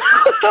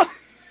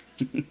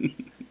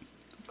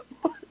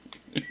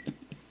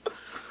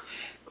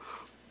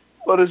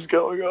 What is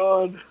going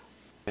on?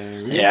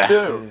 Yeah.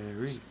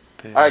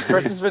 All right,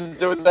 Chris has been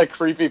doing that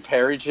creepy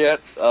Perry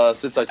chant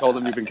since I told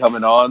him you've been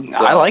coming on.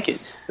 So. I like it.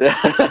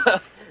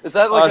 Is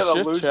that like an Oh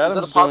shit, allusion? Is that a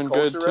Chatham's pop doing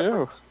culture good too.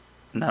 reference?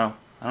 No,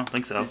 I don't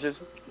think so. You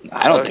just,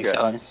 I don't think Okay.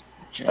 so. I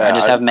Yeah,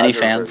 just have many I've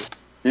never heard fans. it.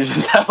 You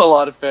just have a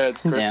lot of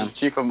fans. Chris Yeah. is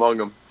chief among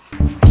them.